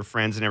are all your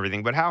friends and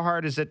everything, but how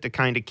hard is it to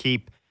kind of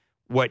keep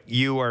what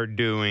you are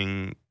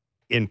doing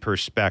in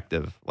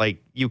perspective?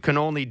 Like, you can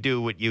only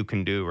do what you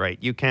can do, right?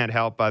 You can't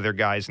help other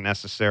guys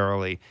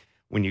necessarily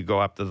when you go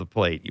up to the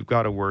plate. You've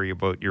got to worry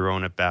about your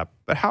own at bat.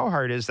 But how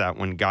hard is that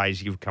when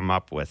guys you've come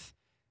up with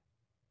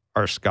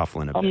are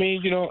scuffling a bit? I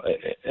mean,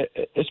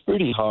 it's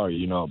pretty hard,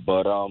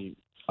 but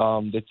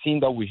the team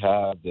that we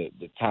have,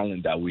 the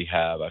talent that we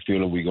have, I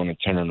feel like we're going to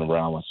turn it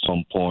around at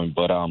some point.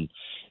 But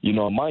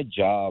my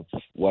job,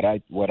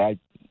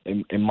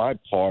 in my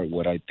part,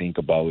 what I think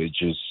about is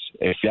just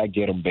if I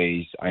get on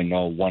base, I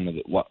know one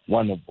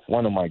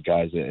of my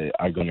guys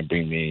are going to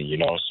bring me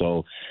in,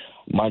 So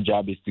my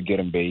job is to get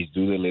on base,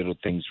 do the little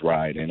things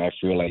right, and I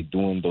feel like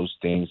doing those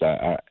things,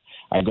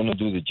 I'm going to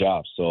do the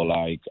job. So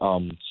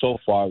so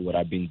far what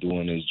I've been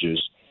doing is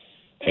just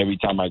every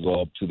time I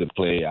go up to the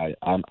plate,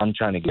 I'm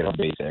trying to get on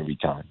base every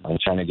time. I'm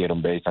trying to get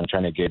on base. I'm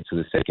trying to get to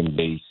the second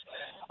base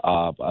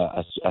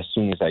as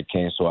soon as I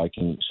can,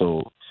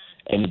 so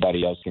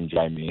anybody else can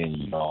drive me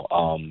in,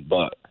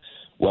 But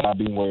what I've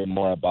been worrying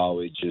more about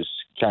is just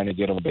trying to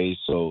get on base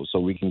so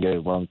we can get it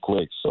run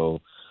quick.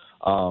 So,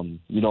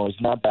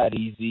 it's not that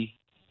easy.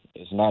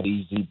 It's not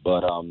easy,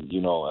 but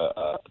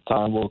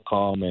time will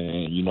come,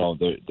 and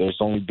there's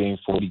only been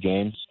 40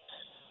 games,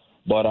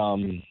 but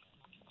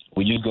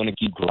we're just going to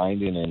keep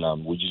grinding,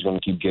 and we're just going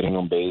to keep getting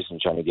on base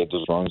and trying to get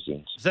those runs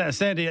in.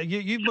 Sandy,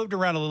 you've moved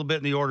around a little bit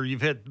in the order.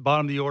 You've hit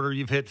bottom of the order.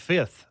 You've hit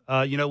fifth.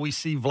 We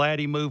see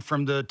Vladdy move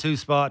from the 2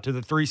 spot to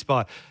the 3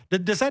 spot.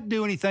 Does that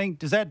do anything?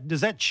 Does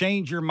that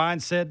change your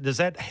mindset? Does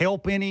that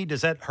help any?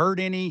 Does that hurt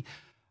any?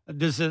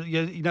 Does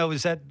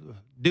that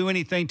do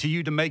anything to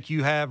you to make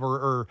you have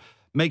or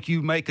make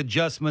you make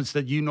adjustments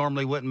that you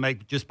normally wouldn't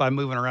make just by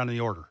moving around in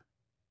the order?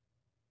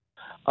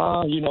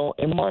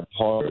 In my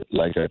part,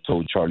 like I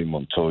told Charlie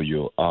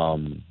Montoyo,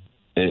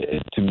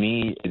 to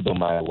me, it don't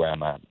matter where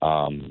I'm at.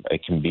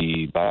 It can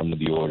be bottom of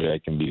the order,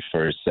 it can be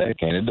first,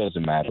 second. It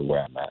doesn't matter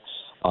where I'm at.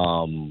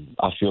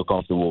 I feel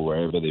comfortable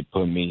wherever they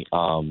put me.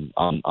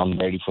 I'm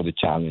ready for the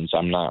challenge.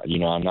 I'm not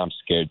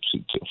scared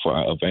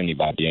of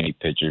anybody, any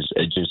pitchers.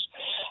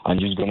 I'm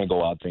just gonna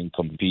go out there and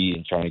compete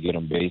and trying to get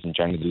on base and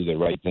trying to do the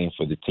right thing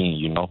for the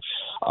team.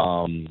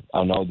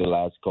 I know the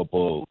last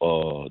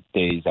couple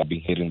days I've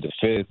been hitting the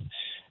 5th.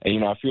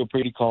 And, I feel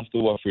pretty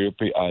comfortable. I feel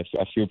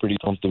pretty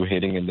comfortable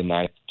hitting in the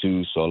 9th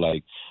too. So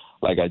like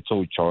I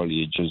told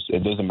Charlie,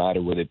 it doesn't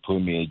matter where they put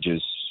me.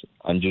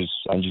 I'm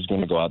just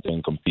gonna go out there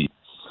and compete.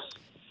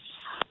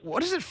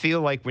 What does it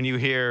feel like when you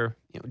hear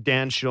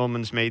Dan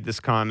Shulman's made this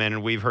comment,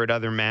 and we've heard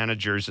other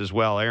managers as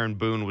well? Aaron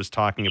Boone was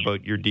talking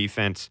about your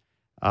defense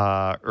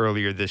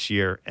earlier this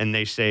year, and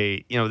they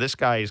say, this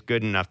guy is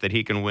good enough that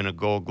he can win a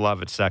Gold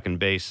Glove at second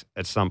base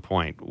at some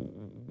point.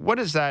 What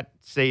does that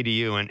say to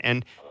you?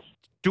 And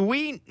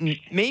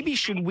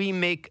should we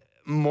make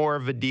more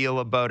of a deal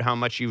about how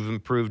much you've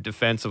improved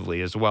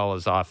defensively as well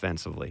as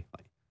offensively?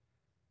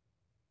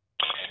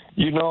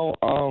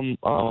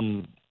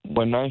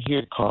 When I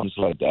hear comments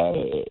like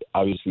that,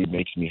 obviously it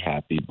makes me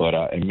happy, but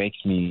it makes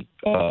me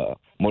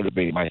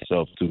motivate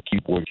myself to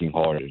keep working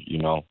harder,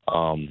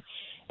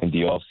 In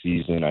the off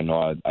season, I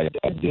know I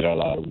did a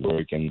lot of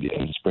work, and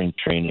in spring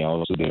training, I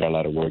also did a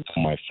lot of work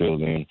on my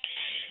fielding.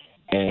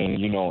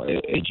 And,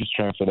 it just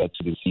transferred that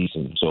to the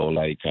season. So,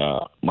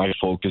 my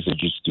focus is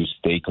just to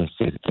stay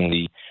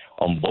consistently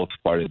on both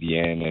part of the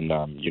end. And,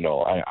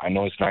 I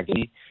know it's not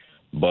easy,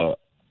 but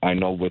I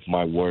know with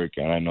my work,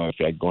 and I know if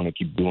I'm going to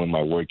keep doing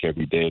my work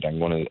every day, I'm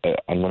going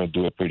to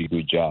do a pretty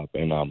good job.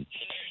 And,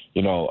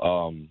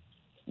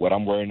 what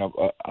I'm worrying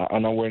about,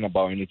 I'm not worrying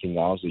about anything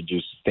else. It's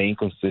just staying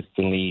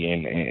consistently.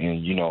 And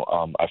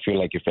I feel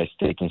like if I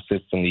stay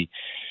consistently,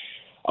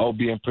 I'll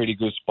be in a pretty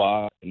good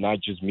spot, not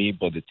just me,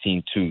 but the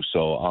team too.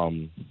 So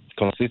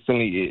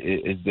consistently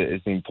is the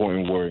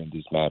important word in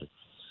this matter.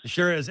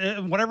 Sure is.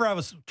 Whenever I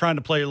was trying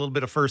to play a little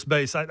bit of first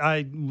base,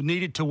 I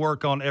needed to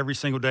work on every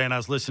single day, and I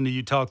was listening to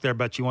you talk there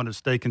about you wanted to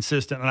stay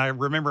consistent. And I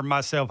remember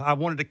myself, I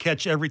wanted to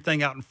catch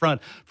everything out in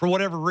front. For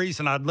whatever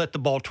reason, I'd let the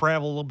ball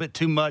travel a little bit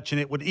too much,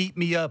 and it would eat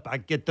me up.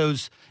 I'd get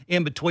those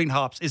in-between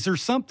hops. Is there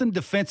something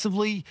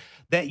defensively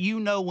that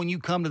when you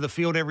come to the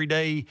field every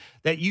day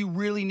that you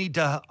really need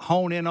to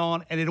hone in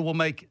on, and it will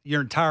make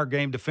your entire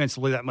game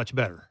defensively that much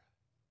better?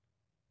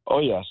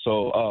 Oh, yeah.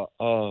 So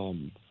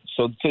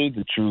to tell you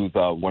the truth,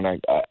 when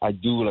I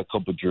do a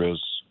couple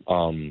drills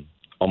on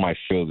my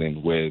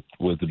fielding with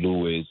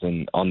Lewis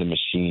and on the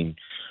machine,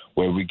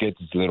 where we get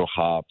these little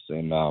hops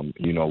and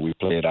we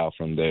play it out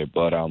from there.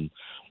 But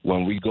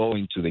when we go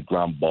into the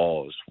ground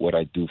balls, what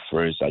I do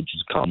first, I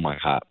just count my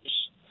hops.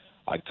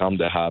 I count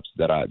the hops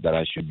that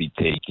I should be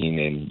taking,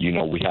 and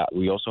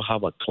we also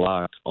have a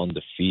clock on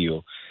the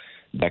field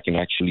that can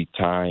actually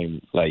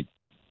time,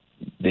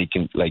 they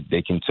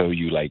can tell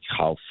you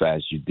how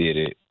fast you did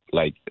it.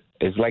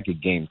 It's like a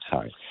game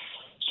time.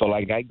 So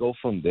I go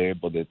from there,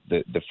 but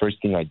the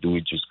first thing I do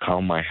is just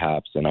count my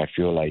hops, and I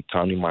feel like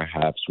counting my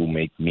hops will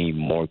make me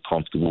more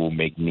comfortable, will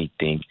make me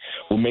think,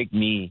 will make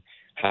me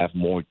have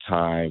more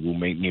time, will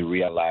make me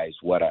realize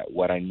what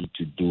I need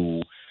to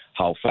do,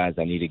 how fast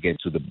I need to get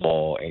to the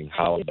ball, and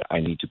how I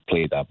need to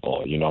play that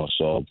ball,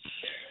 So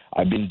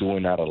I've been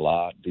doing that a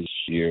lot this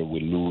year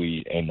with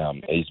Louis, and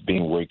it's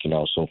been working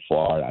out so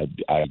far.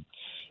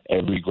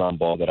 every ground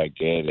ball that I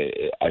get,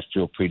 I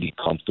feel pretty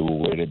comfortable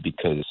with it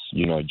because,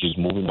 just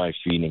moving my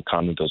feet and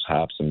counting those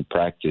hops in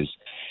practice,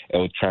 it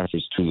will transfer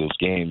to those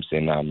games.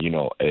 And,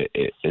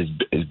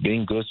 it's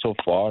been good so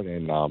far.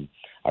 And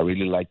I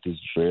really like this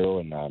drill,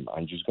 and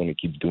I'm just going to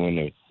keep doing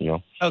it,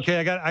 Okay,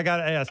 I got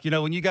to ask,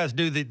 when you guys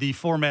do the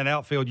four-man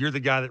outfield, you're the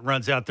guy that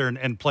runs out there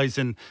and plays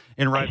in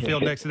right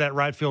field next to that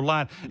right field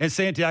line. And,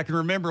 Santi, I can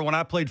remember when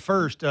I played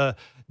first,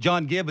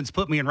 John Gibbons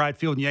put me in right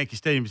field in Yankee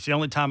Stadium. It's the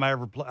only time I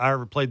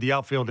ever played the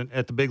outfield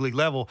at the big league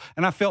level,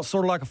 and I felt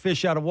sort of like a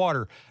fish out of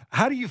water.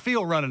 How do you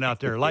feel running out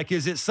there? Like,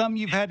 is it something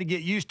you've had to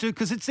get used to?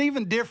 Because it's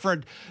even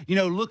different,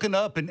 looking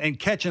up and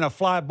catching a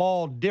fly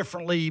ball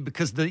differently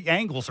because the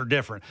angles are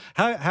different.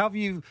 How have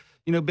you,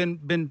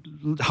 been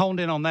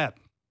honed in on that?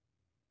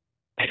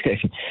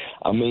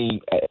 I mean,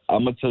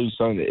 I'm going to tell you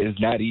something.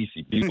 It's not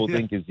easy. People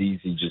think it's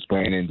easy just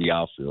playing in the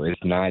outfield.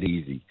 It's not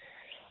easy.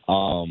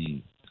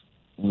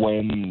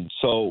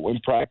 In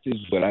practice,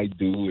 what I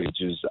do is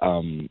just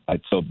I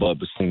tell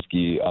Bud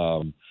Basinski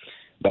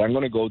that I'm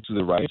going to go to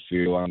the right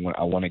field.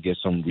 I want to get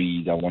some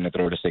reads. I want to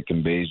throw to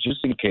second base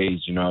just in case,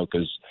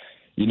 because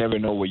you never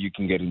know what you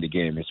can get in the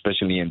game,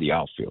 especially in the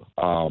outfield.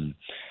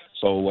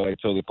 So what I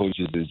tell the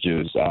coaches is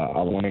just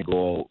I want to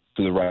go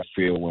to the right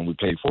field when we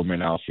play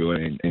four-man outfield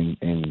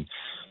and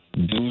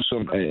do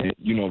some,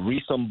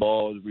 read some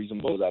balls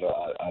out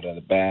of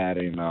the bat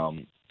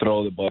and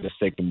throw the ball to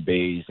second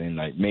base and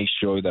make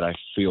sure that I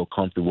feel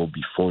comfortable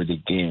before the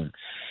game.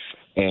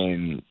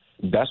 And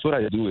that's what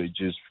I do, is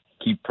just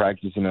keep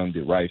practicing on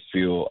the right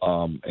field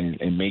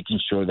and making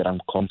sure that I'm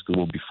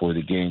comfortable before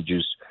the game,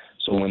 just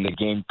so when the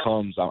game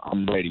comes,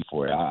 I'm ready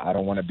for it. I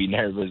don't want to be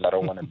nervous. I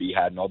don't want to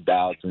have no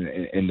doubts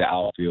in the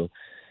outfield,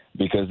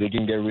 because they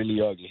can get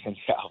really ugly in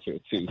the outfield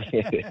too.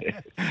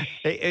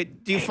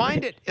 Do you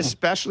find it,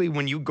 especially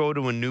when you go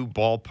to a new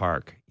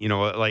ballpark,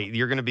 like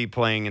you're going to be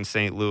playing in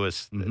St.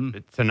 Louis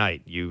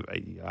tonight? You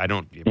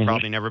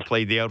probably never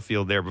played the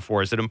outfield there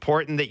before. Is it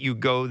important that you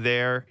go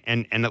there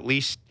and at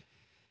least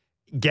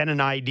get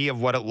an idea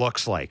of what it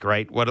looks like,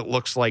 right? What it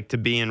looks like to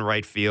be in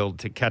right field,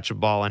 to catch a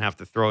ball and have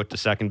to throw it to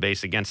second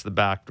base against the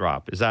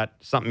backdrop. Is that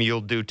something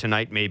you'll do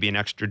tonight, maybe an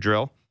extra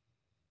drill?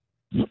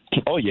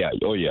 Oh yeah.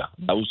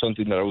 That was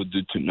something that I would do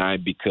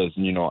tonight because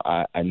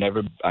I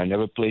never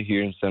played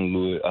here in St.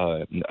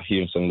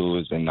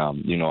 Louis. And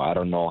I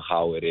don't know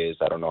how it is.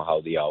 I don't know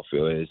how the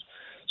outfield is.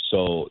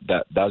 So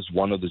that's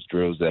one of the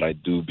drills that I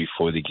do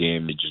before the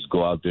game. I just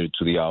go out there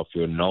to the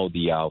outfield, know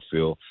the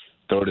outfield,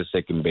 throw to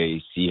second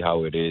base, see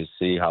how it is,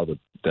 see how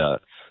the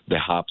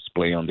hops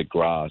play on the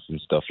grass and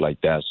stuff like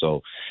that.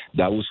 So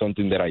that was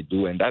something that I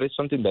do, and that is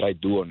something that I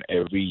do on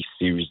every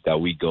series that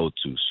we go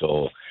to.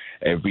 So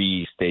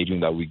every stadium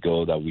that we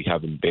go that we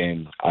haven't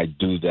been, I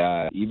do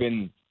that.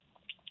 Even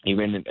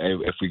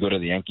if we go to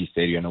the Yankee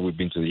Stadium, I know we've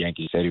been to the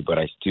Yankee Stadium, but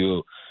I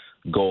still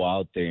go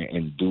out there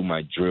and do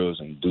my drills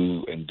and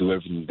do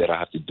everything that I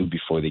have to do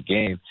before the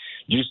game,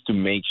 just to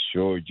make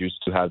sure,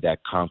 just to have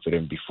that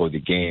confidence before the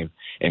game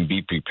and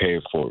be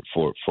prepared for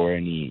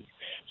any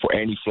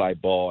fly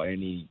ball,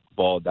 any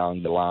ball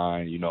down the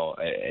line,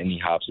 any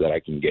hops that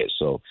I can get.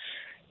 So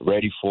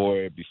ready for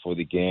it before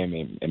the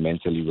game and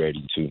mentally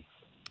ready too.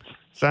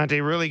 Santi,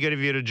 really good of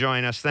you to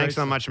join us. Thanks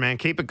so much, man.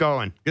 Keep it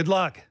going. Good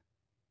luck.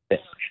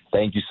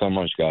 Thank you so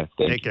much, guys.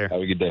 Take care.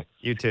 Have a good day.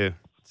 You too.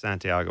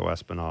 Santiago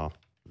Espinal,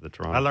 the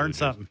Toronto. I learned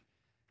something.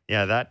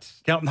 Yeah,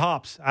 that's counting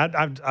hops. I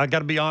got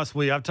to be honest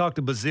with you. I've talked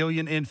to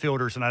bazillion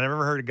infielders, and I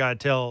never heard a guy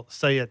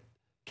say it,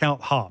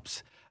 count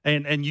hops.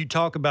 And you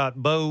talk about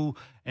Bo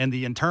and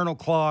the internal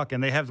clock,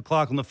 and they have the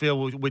clock on the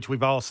field, which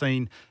we've all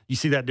seen. You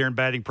see that during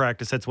batting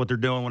practice. That's what they're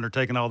doing when they're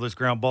taking all those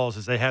ground balls,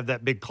 is they have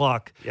that big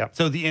clock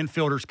so the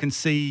infielders can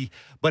see.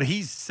 But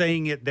he's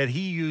saying it that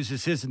he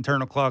uses his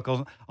internal clock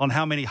on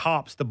how many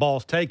hops the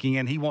ball's taking,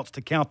 and he wants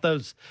to count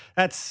those.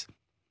 It's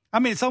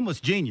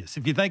almost genius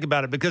if you think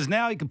about it, because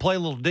now he can play a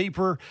little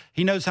deeper.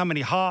 He knows how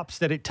many hops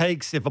that it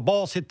takes. If a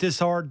ball's hit this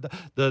hard,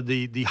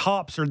 the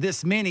hops are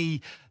this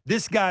many.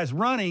 This guy's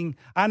running,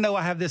 I know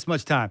I have this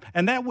much time.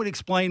 And that would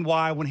explain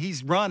why when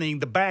he's running,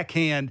 the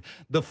backhand,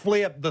 the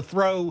flip, the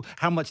throw,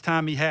 how much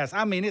time he has.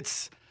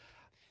 It's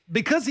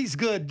because he's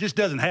good, just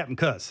doesn't happen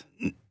because.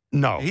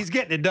 No. He's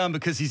getting it done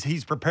because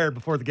he's prepared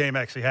before the game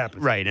actually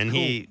happens. Right, and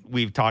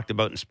we've talked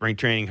about in spring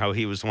training how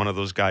he was one of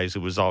those guys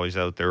who was always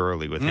out there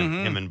early with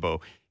him and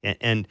Bo.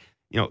 And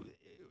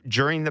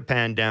during the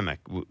pandemic,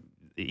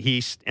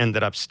 he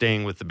ended up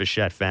staying with the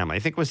Bichette family. I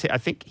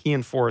think he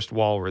and Forrest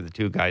Wall were the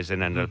two guys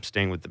that ended up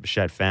staying with the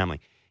Bichette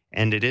family.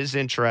 And it is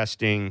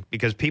interesting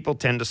because people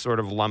tend to sort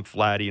of lump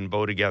Vladdy and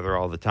Bo together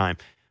all the time.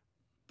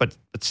 But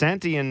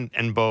Santi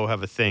and Bo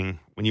have a thing.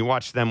 When you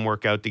watch them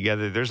work out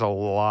together, there's a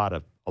lot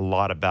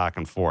of back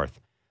and forth.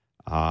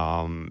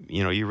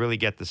 You really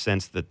get the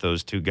sense that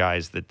those two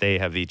guys, that they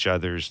have each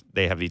other's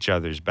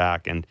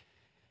back. And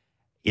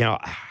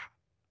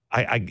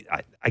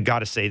I got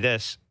to say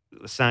this,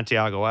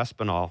 Santiago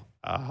Espinal,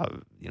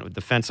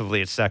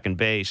 defensively at second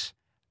base,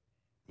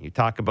 you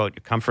talk about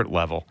your comfort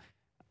level.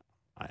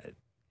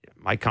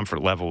 My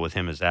comfort level with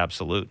him is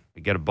absolute.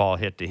 We get a ball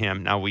hit to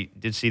him. Now, we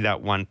did see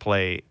that one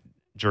play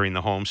during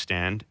the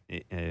homestand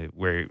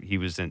where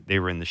they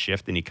were in the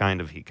shift, and he kind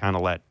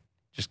of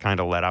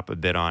let up a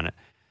bit on it.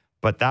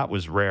 But that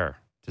was rare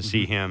to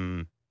see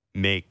him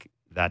make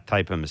that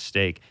type of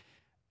mistake.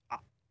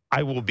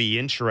 I will be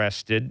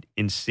interested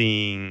in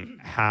seeing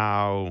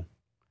how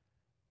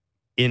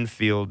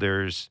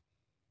infielders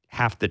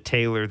have to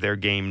tailor their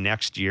game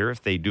next year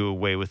if they do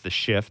away with the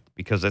shift,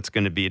 because that's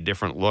going to be a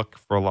different look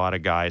for a lot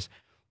of guys.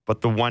 But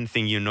the one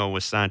thing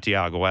with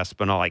Santiago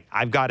Espinal,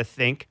 I've got to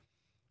think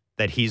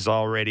that he's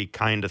already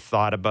kind of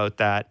thought about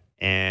that,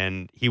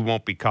 and he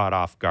won't be caught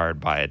off guard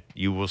by it.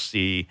 You will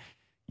see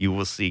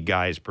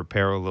guys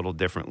prepare a little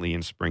differently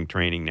in spring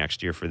training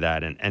next year for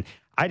that. And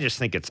I just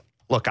think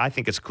I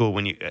think it's cool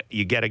when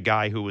you get a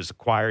guy who was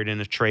acquired in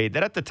a trade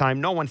that at the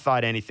time no one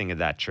thought anything of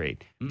that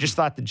trade. Just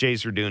thought the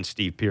Jays were doing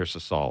Steve Pearce a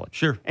solid.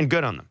 Sure. And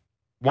good on them.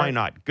 Why Right.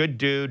 not? Good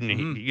dude,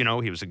 and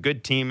he was a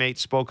good teammate,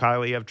 spoke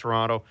highly of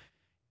Toronto.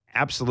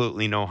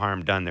 Absolutely no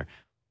harm done there.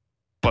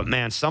 But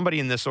man, somebody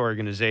in this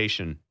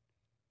organization,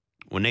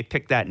 when they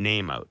picked that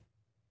name out,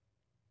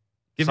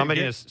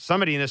 somebody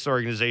in this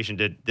organization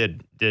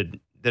did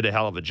a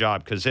hell of a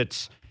job, because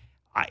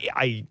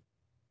I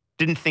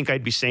didn't think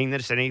I'd be saying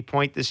this at any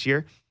point this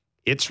year.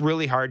 It's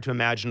really hard to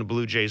imagine a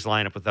Blue Jays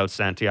lineup without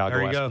Santiago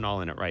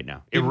Espinal in it right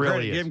now. It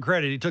really is. Give him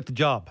credit. He took the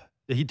job.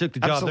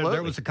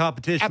 There was a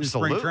competition in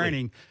spring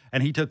training,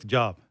 and he took the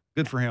job.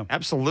 Good for him.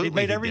 Absolutely. He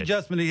made every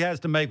adjustment he has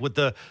to make with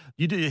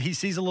he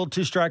sees a little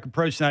two-strike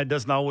approach tonight.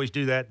 Doesn't always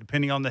do that,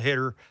 depending on the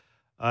hitter.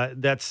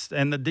 And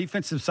the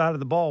defensive side of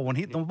the ball, when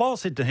the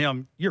ball's hit to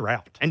him, you're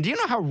out. And do you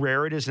know how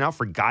rare it is now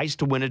for guys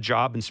to win a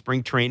job in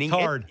spring training? It's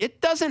hard.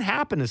 It doesn't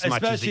happen as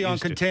much as it used especially on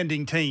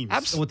contending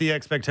teams with the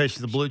expectations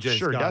the Blue Jays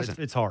Sure got. doesn't.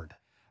 It's hard.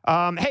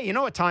 Hey, you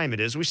know what time it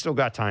is? We still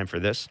got time for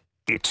this.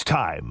 It's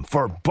time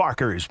for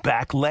Barker's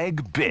back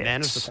leg bits.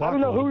 Man, it's the I clock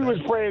don't know a little who he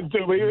bit. was praying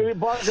to, but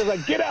Barker's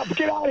like, get out of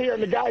here.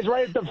 And the guy's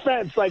right at the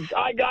fence, like,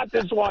 I got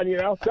this one,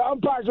 The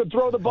umpires would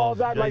throw the balls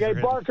out, like, hey,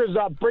 Barker's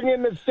up. Bring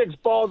in the 6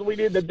 balls. We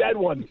need the dead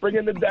ones. Bring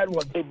in the dead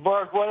ones. Hey,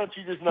 Bark, why don't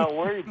you just not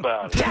worry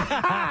about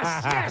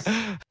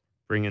it?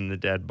 Bring in the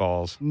dead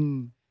balls.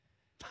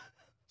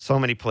 So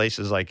many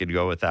places I could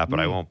go with that, but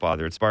I won't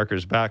bother. It's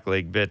Barker's back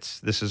leg bits.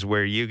 This is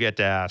where you get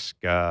to ask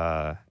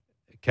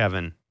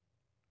Kevin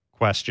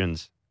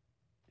questions.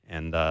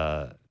 And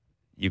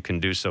you can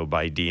do so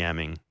by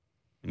DMing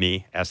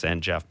me, SN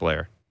Jeff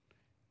Blair.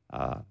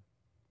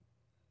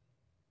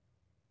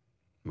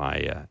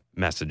 My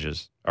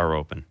messages are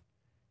open.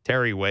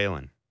 Terry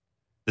Whalen.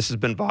 This has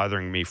been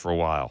bothering me for a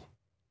while.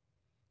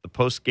 The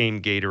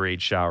post-game Gatorade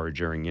shower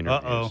during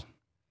interviews. Uh-oh.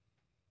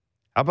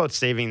 How about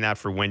saving that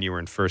for when you were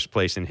in first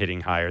place and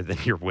hitting higher than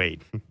your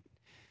weight?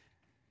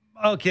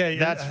 Okay.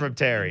 That's from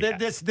Terry.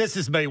 This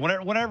is me.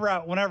 Whenever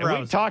I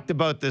we talked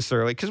about this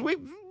early, because we've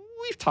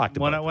talked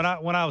about it.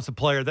 When I was a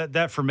player,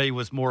 that for me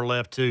was more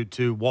left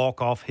to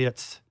walk off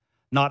hits.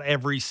 Not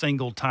every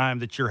single time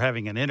that you're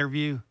having an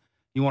interview,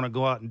 you want to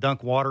go out and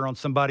dunk water on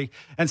somebody.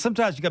 And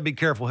sometimes you got to be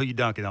careful who you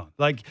dunk it on.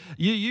 Like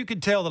you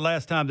could tell the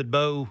last time that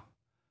Bo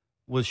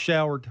was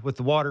showered with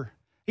the water,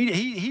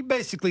 he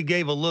basically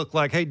gave a look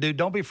like, hey dude,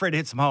 don't be afraid to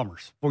hit some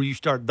homers before you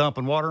start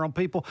dumping water on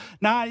people.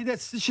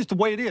 It's just the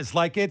way it is.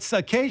 Like, it's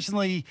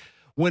occasionally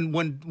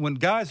when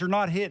guys are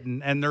not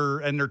hitting and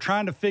they're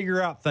trying to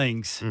figure out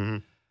things.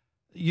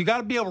 You got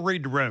to be able to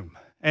read the room.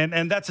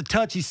 And that's a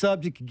touchy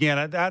subject.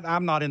 Again,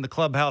 I'm not in the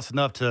clubhouse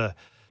enough to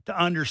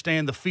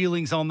understand the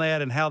feelings on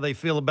that and how they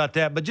feel about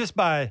that. But just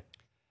by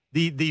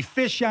the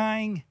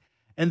fish-eyeing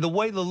and the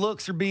way the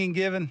looks are being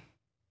given,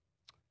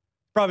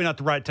 probably not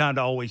the right time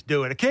to always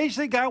do it.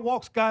 Occasionally,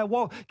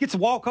 gets a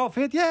walk-off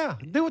hit. Yeah,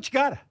 do what you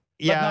got to.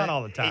 But not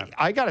all the time.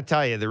 I got to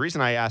tell you, the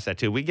reason I asked that,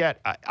 too,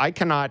 I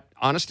cannot,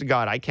 honest to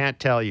God, I can't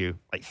tell you,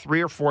 like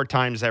 3 or 4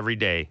 times every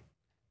day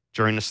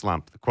during the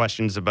slump, the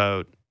questions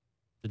about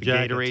the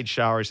Gatorade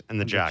showers and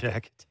the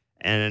jacket.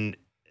 And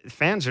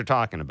fans are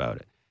talking about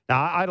it.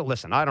 Now, I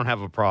don't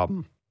have a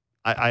problem.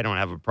 I don't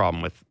have a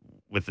problem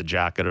with the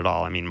jacket at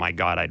all. I mean, my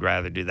God, I'd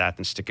rather do that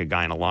than stick a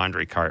guy in a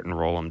laundry cart and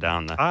roll him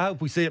down the... I hope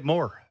we see it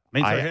more.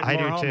 I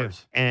do homers.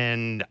 Too.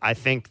 And I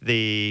think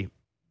the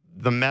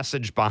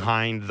message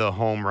behind the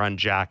home run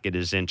jacket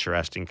is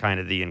interesting, kind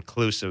of the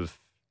inclusive.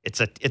 It's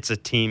a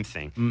team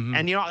thing.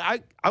 And,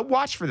 I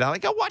watch for that.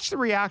 Like, I watch the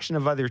reaction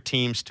of other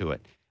teams to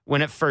it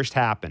when it first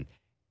happened.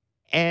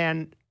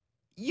 And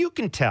you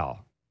can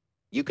tell.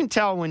 You can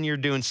tell when you're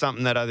doing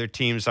something that other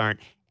teams aren't.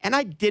 And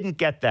I didn't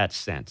get that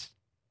sense.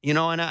 And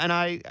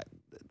a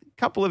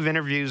couple of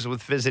interviews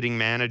with visiting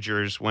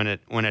managers when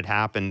it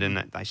happened,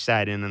 and I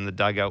sat in the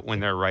dugout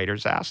when their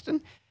writers asked,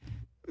 and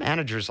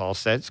managers all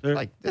said,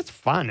 it's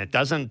fun. It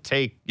doesn't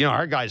take,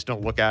 our guys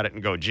don't look at it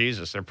and go,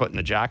 Jesus, they're putting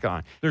the jacket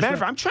on.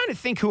 I'm trying to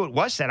think who it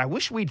was that. I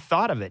wish we'd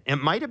thought of it. It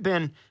might have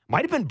been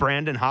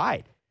Brandon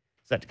Hyde.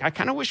 I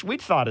kind of wish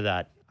we'd thought of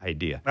that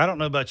idea. I don't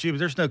know about you, but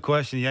there's no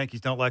question the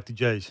Yankees don't like the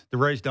Jays. The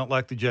Rays don't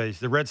like the Jays.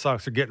 The Red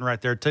Sox are getting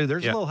right there, too.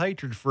 There's a little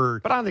hatred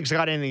for... But I don't think it's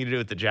got anything to do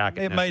with the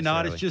jacket. It may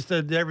not. It's just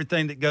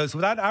everything that goes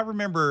with it. I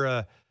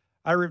remember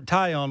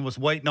Taillon was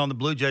waiting on the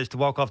Blue Jays to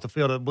walk off the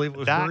field. I believe it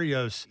was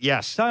Barrios.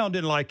 Yes. Taillon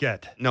didn't like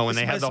that. No, when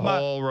they had the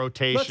whole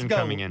rotation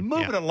coming in.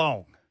 Move it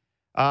along.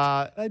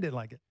 I didn't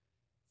like it.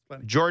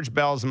 George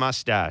Bell's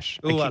mustache.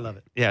 I love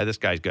it. Yeah, this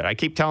guy's good. I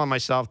keep telling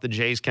myself the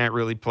Jays can't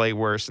really play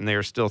worse, and they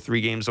are still 3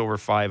 games over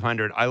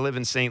 500. I live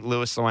in St.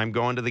 Louis, so I'm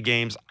going to the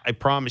games. I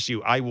promise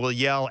you, I will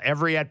yell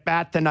every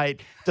at-bat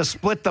tonight to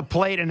split the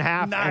plate in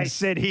half and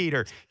sit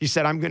heater. He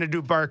said, I'm going to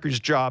do Barker's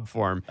job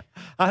for him.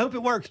 I hope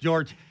it works,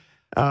 George.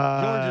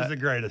 George is the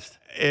greatest.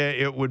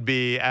 It would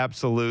be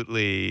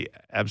absolutely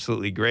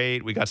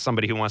great. We got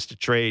somebody who wants to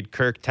trade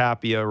Kirk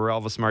Tapia,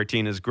 Elvis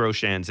Martinez,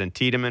 Groshans, and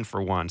Tiedemann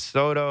for Juan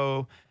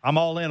Soto. I'm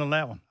all in on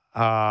that one.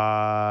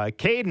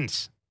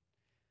 Cadence.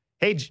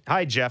 Hey,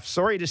 hi, Jeff.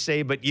 Sorry to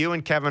say, but you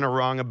and Kevin are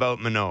wrong about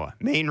Manoah.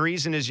 Main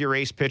reason is your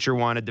ace pitcher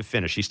wanted to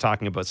finish. He's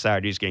talking about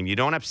Saturday's game. You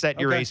don't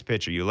upset your ace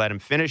pitcher. You let him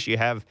finish. You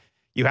have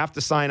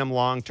to sign him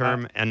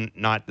long-term and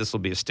not this will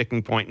be a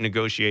sticking point in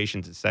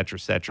negotiations, et cetera,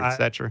 et cetera, et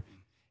cetera.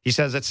 He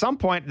says, at some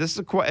point,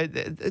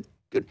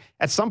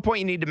 at some point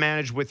you need to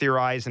manage with your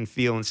eyes and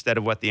feel instead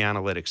of what the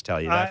analytics tell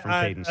you. That from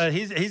Cadence.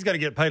 He's going to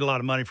get paid a lot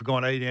of money for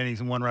going 8 innings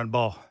and 1-run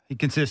ball. He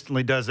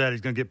consistently does that.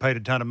 He's going to get paid a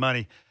ton of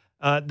money.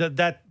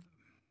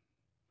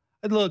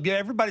 Look,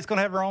 everybody's going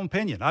to have their own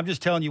opinion. I'm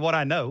just telling you what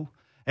I know.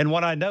 And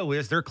what I know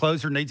is their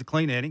closer needs a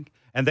clean inning,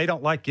 and they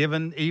don't like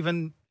giving,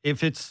 even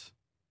if it's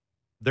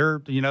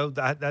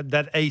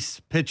that ace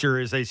pitcher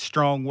is a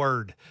strong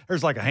word.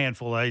 There's like a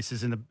handful of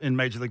aces in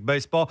Major League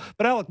Baseball,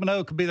 but Alek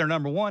Manoah could be their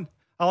number one.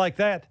 I like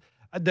that.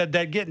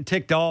 That getting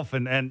ticked off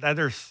and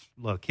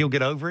he'll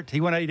get over it.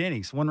 He went 8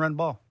 innings, 1-run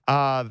ball.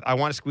 I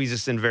want to squeeze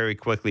this in very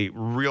quickly.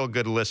 Real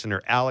good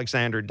listener,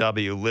 Alexander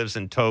W. lives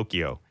in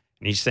Tokyo,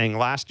 and he's saying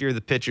last year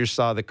the pitchers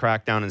saw the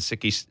crackdown in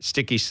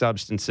sticky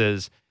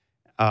substances.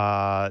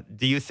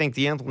 Do you think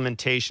the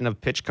implementation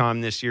of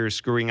PitchCom this year is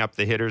screwing up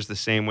the hitters the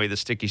same way the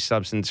sticky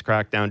substance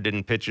crackdown did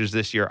in pitchers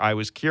this year? I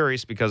was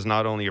curious because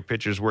not only are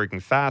pitchers working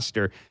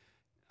faster,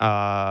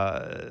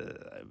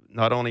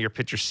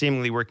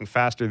 seemingly working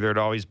faster, there had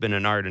always been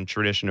an art and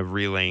tradition of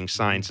relaying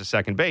signs to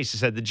second base. He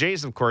said the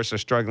Jays, of course, are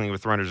struggling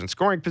with runners in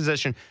scoring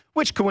position,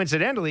 which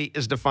coincidentally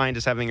is defined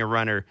as having a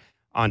runner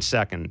on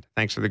second.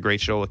 Thanks for the great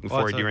show. Looking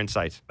forward to your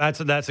insights. That's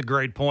a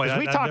great point.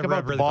 We talk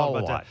about the ball a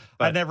lot.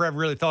 I never have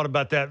really thought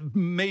about that.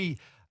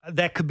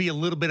 That could be a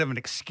little bit of an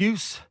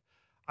excuse.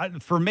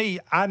 For me,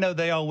 I know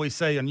they always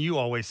say, and you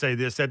always say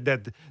this,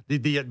 that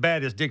the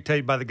at-bat is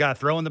dictated by the guy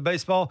throwing the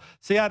baseball.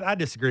 See, I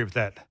disagree with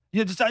that.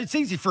 It's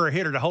easy for a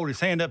hitter to hold his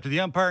hand up to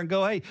the umpire and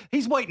go, hey,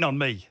 he's waiting on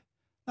me.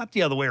 Not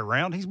the other way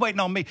around. He's waiting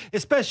on me,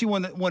 especially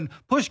when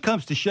push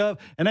comes to shove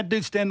and that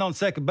dude's standing on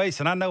second base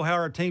and I know how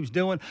our team's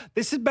doing.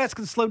 This bat's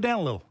going to slow down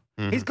a little.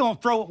 Mm-hmm. He's going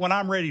to throw it when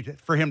I'm ready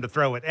for him to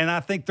throw it. And I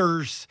think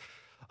there's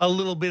a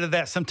little bit of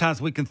that.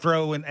 Sometimes we can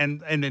throw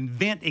and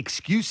invent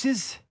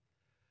excuses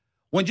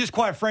when just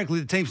quite frankly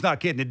the team's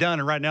not getting it done.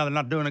 And right now they're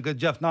not doing a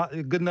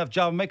good enough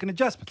job of making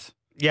adjustments.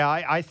 Yeah,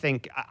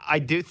 I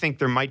do think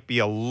there might be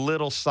a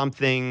little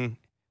something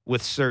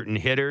with certain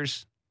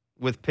hitters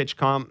with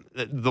PitchCom.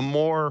 The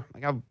more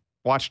I've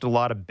watched a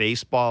lot of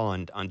baseball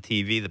on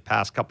TV the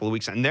past couple of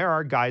weeks, and there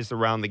are guys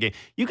around the game.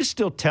 You can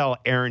still tell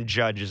Aaron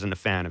Judge isn't a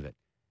fan of it.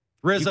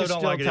 Rizzo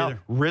don't like it either.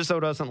 Rizzo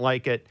doesn't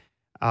like it.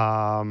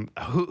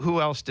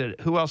 Who else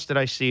did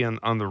I see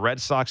on the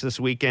Red Sox this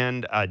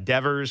weekend?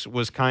 Devers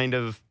was kind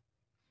of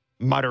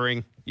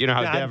muttering. You know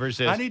how Devers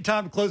is. I need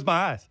time to close my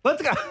eyes.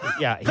 Let's go.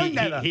 Yeah,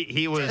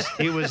 he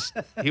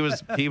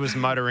was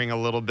muttering a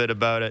little bit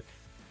about it,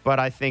 but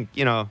I think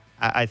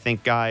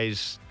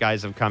guys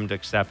have come to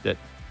accept it,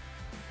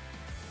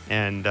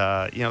 and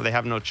they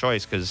have no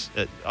choice because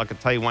I can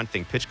tell you one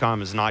thing: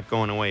 PitchCom is not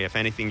going away. If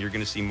anything, you're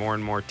going to see more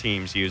and more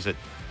teams use it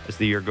as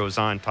the year goes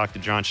on. Talk to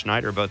John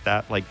Schneider about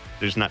that. Like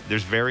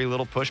there's very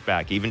little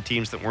pushback. Even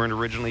teams that weren't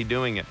originally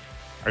doing it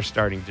are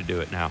starting to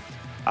do it now.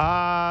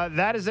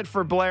 That is it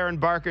for Blair and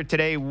Barker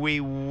today. We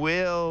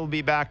will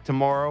be back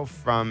tomorrow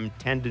from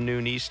 10 to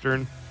noon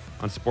Eastern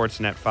on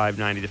Sportsnet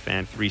 590, The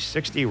Fan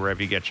 360,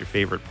 wherever you get your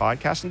favorite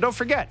podcast. And don't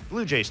forget,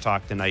 Blue Jays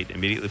talk tonight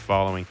immediately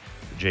following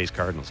the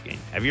Jays-Cardinals game.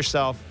 Have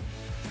yourself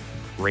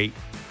a great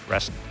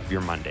rest of your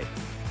Monday.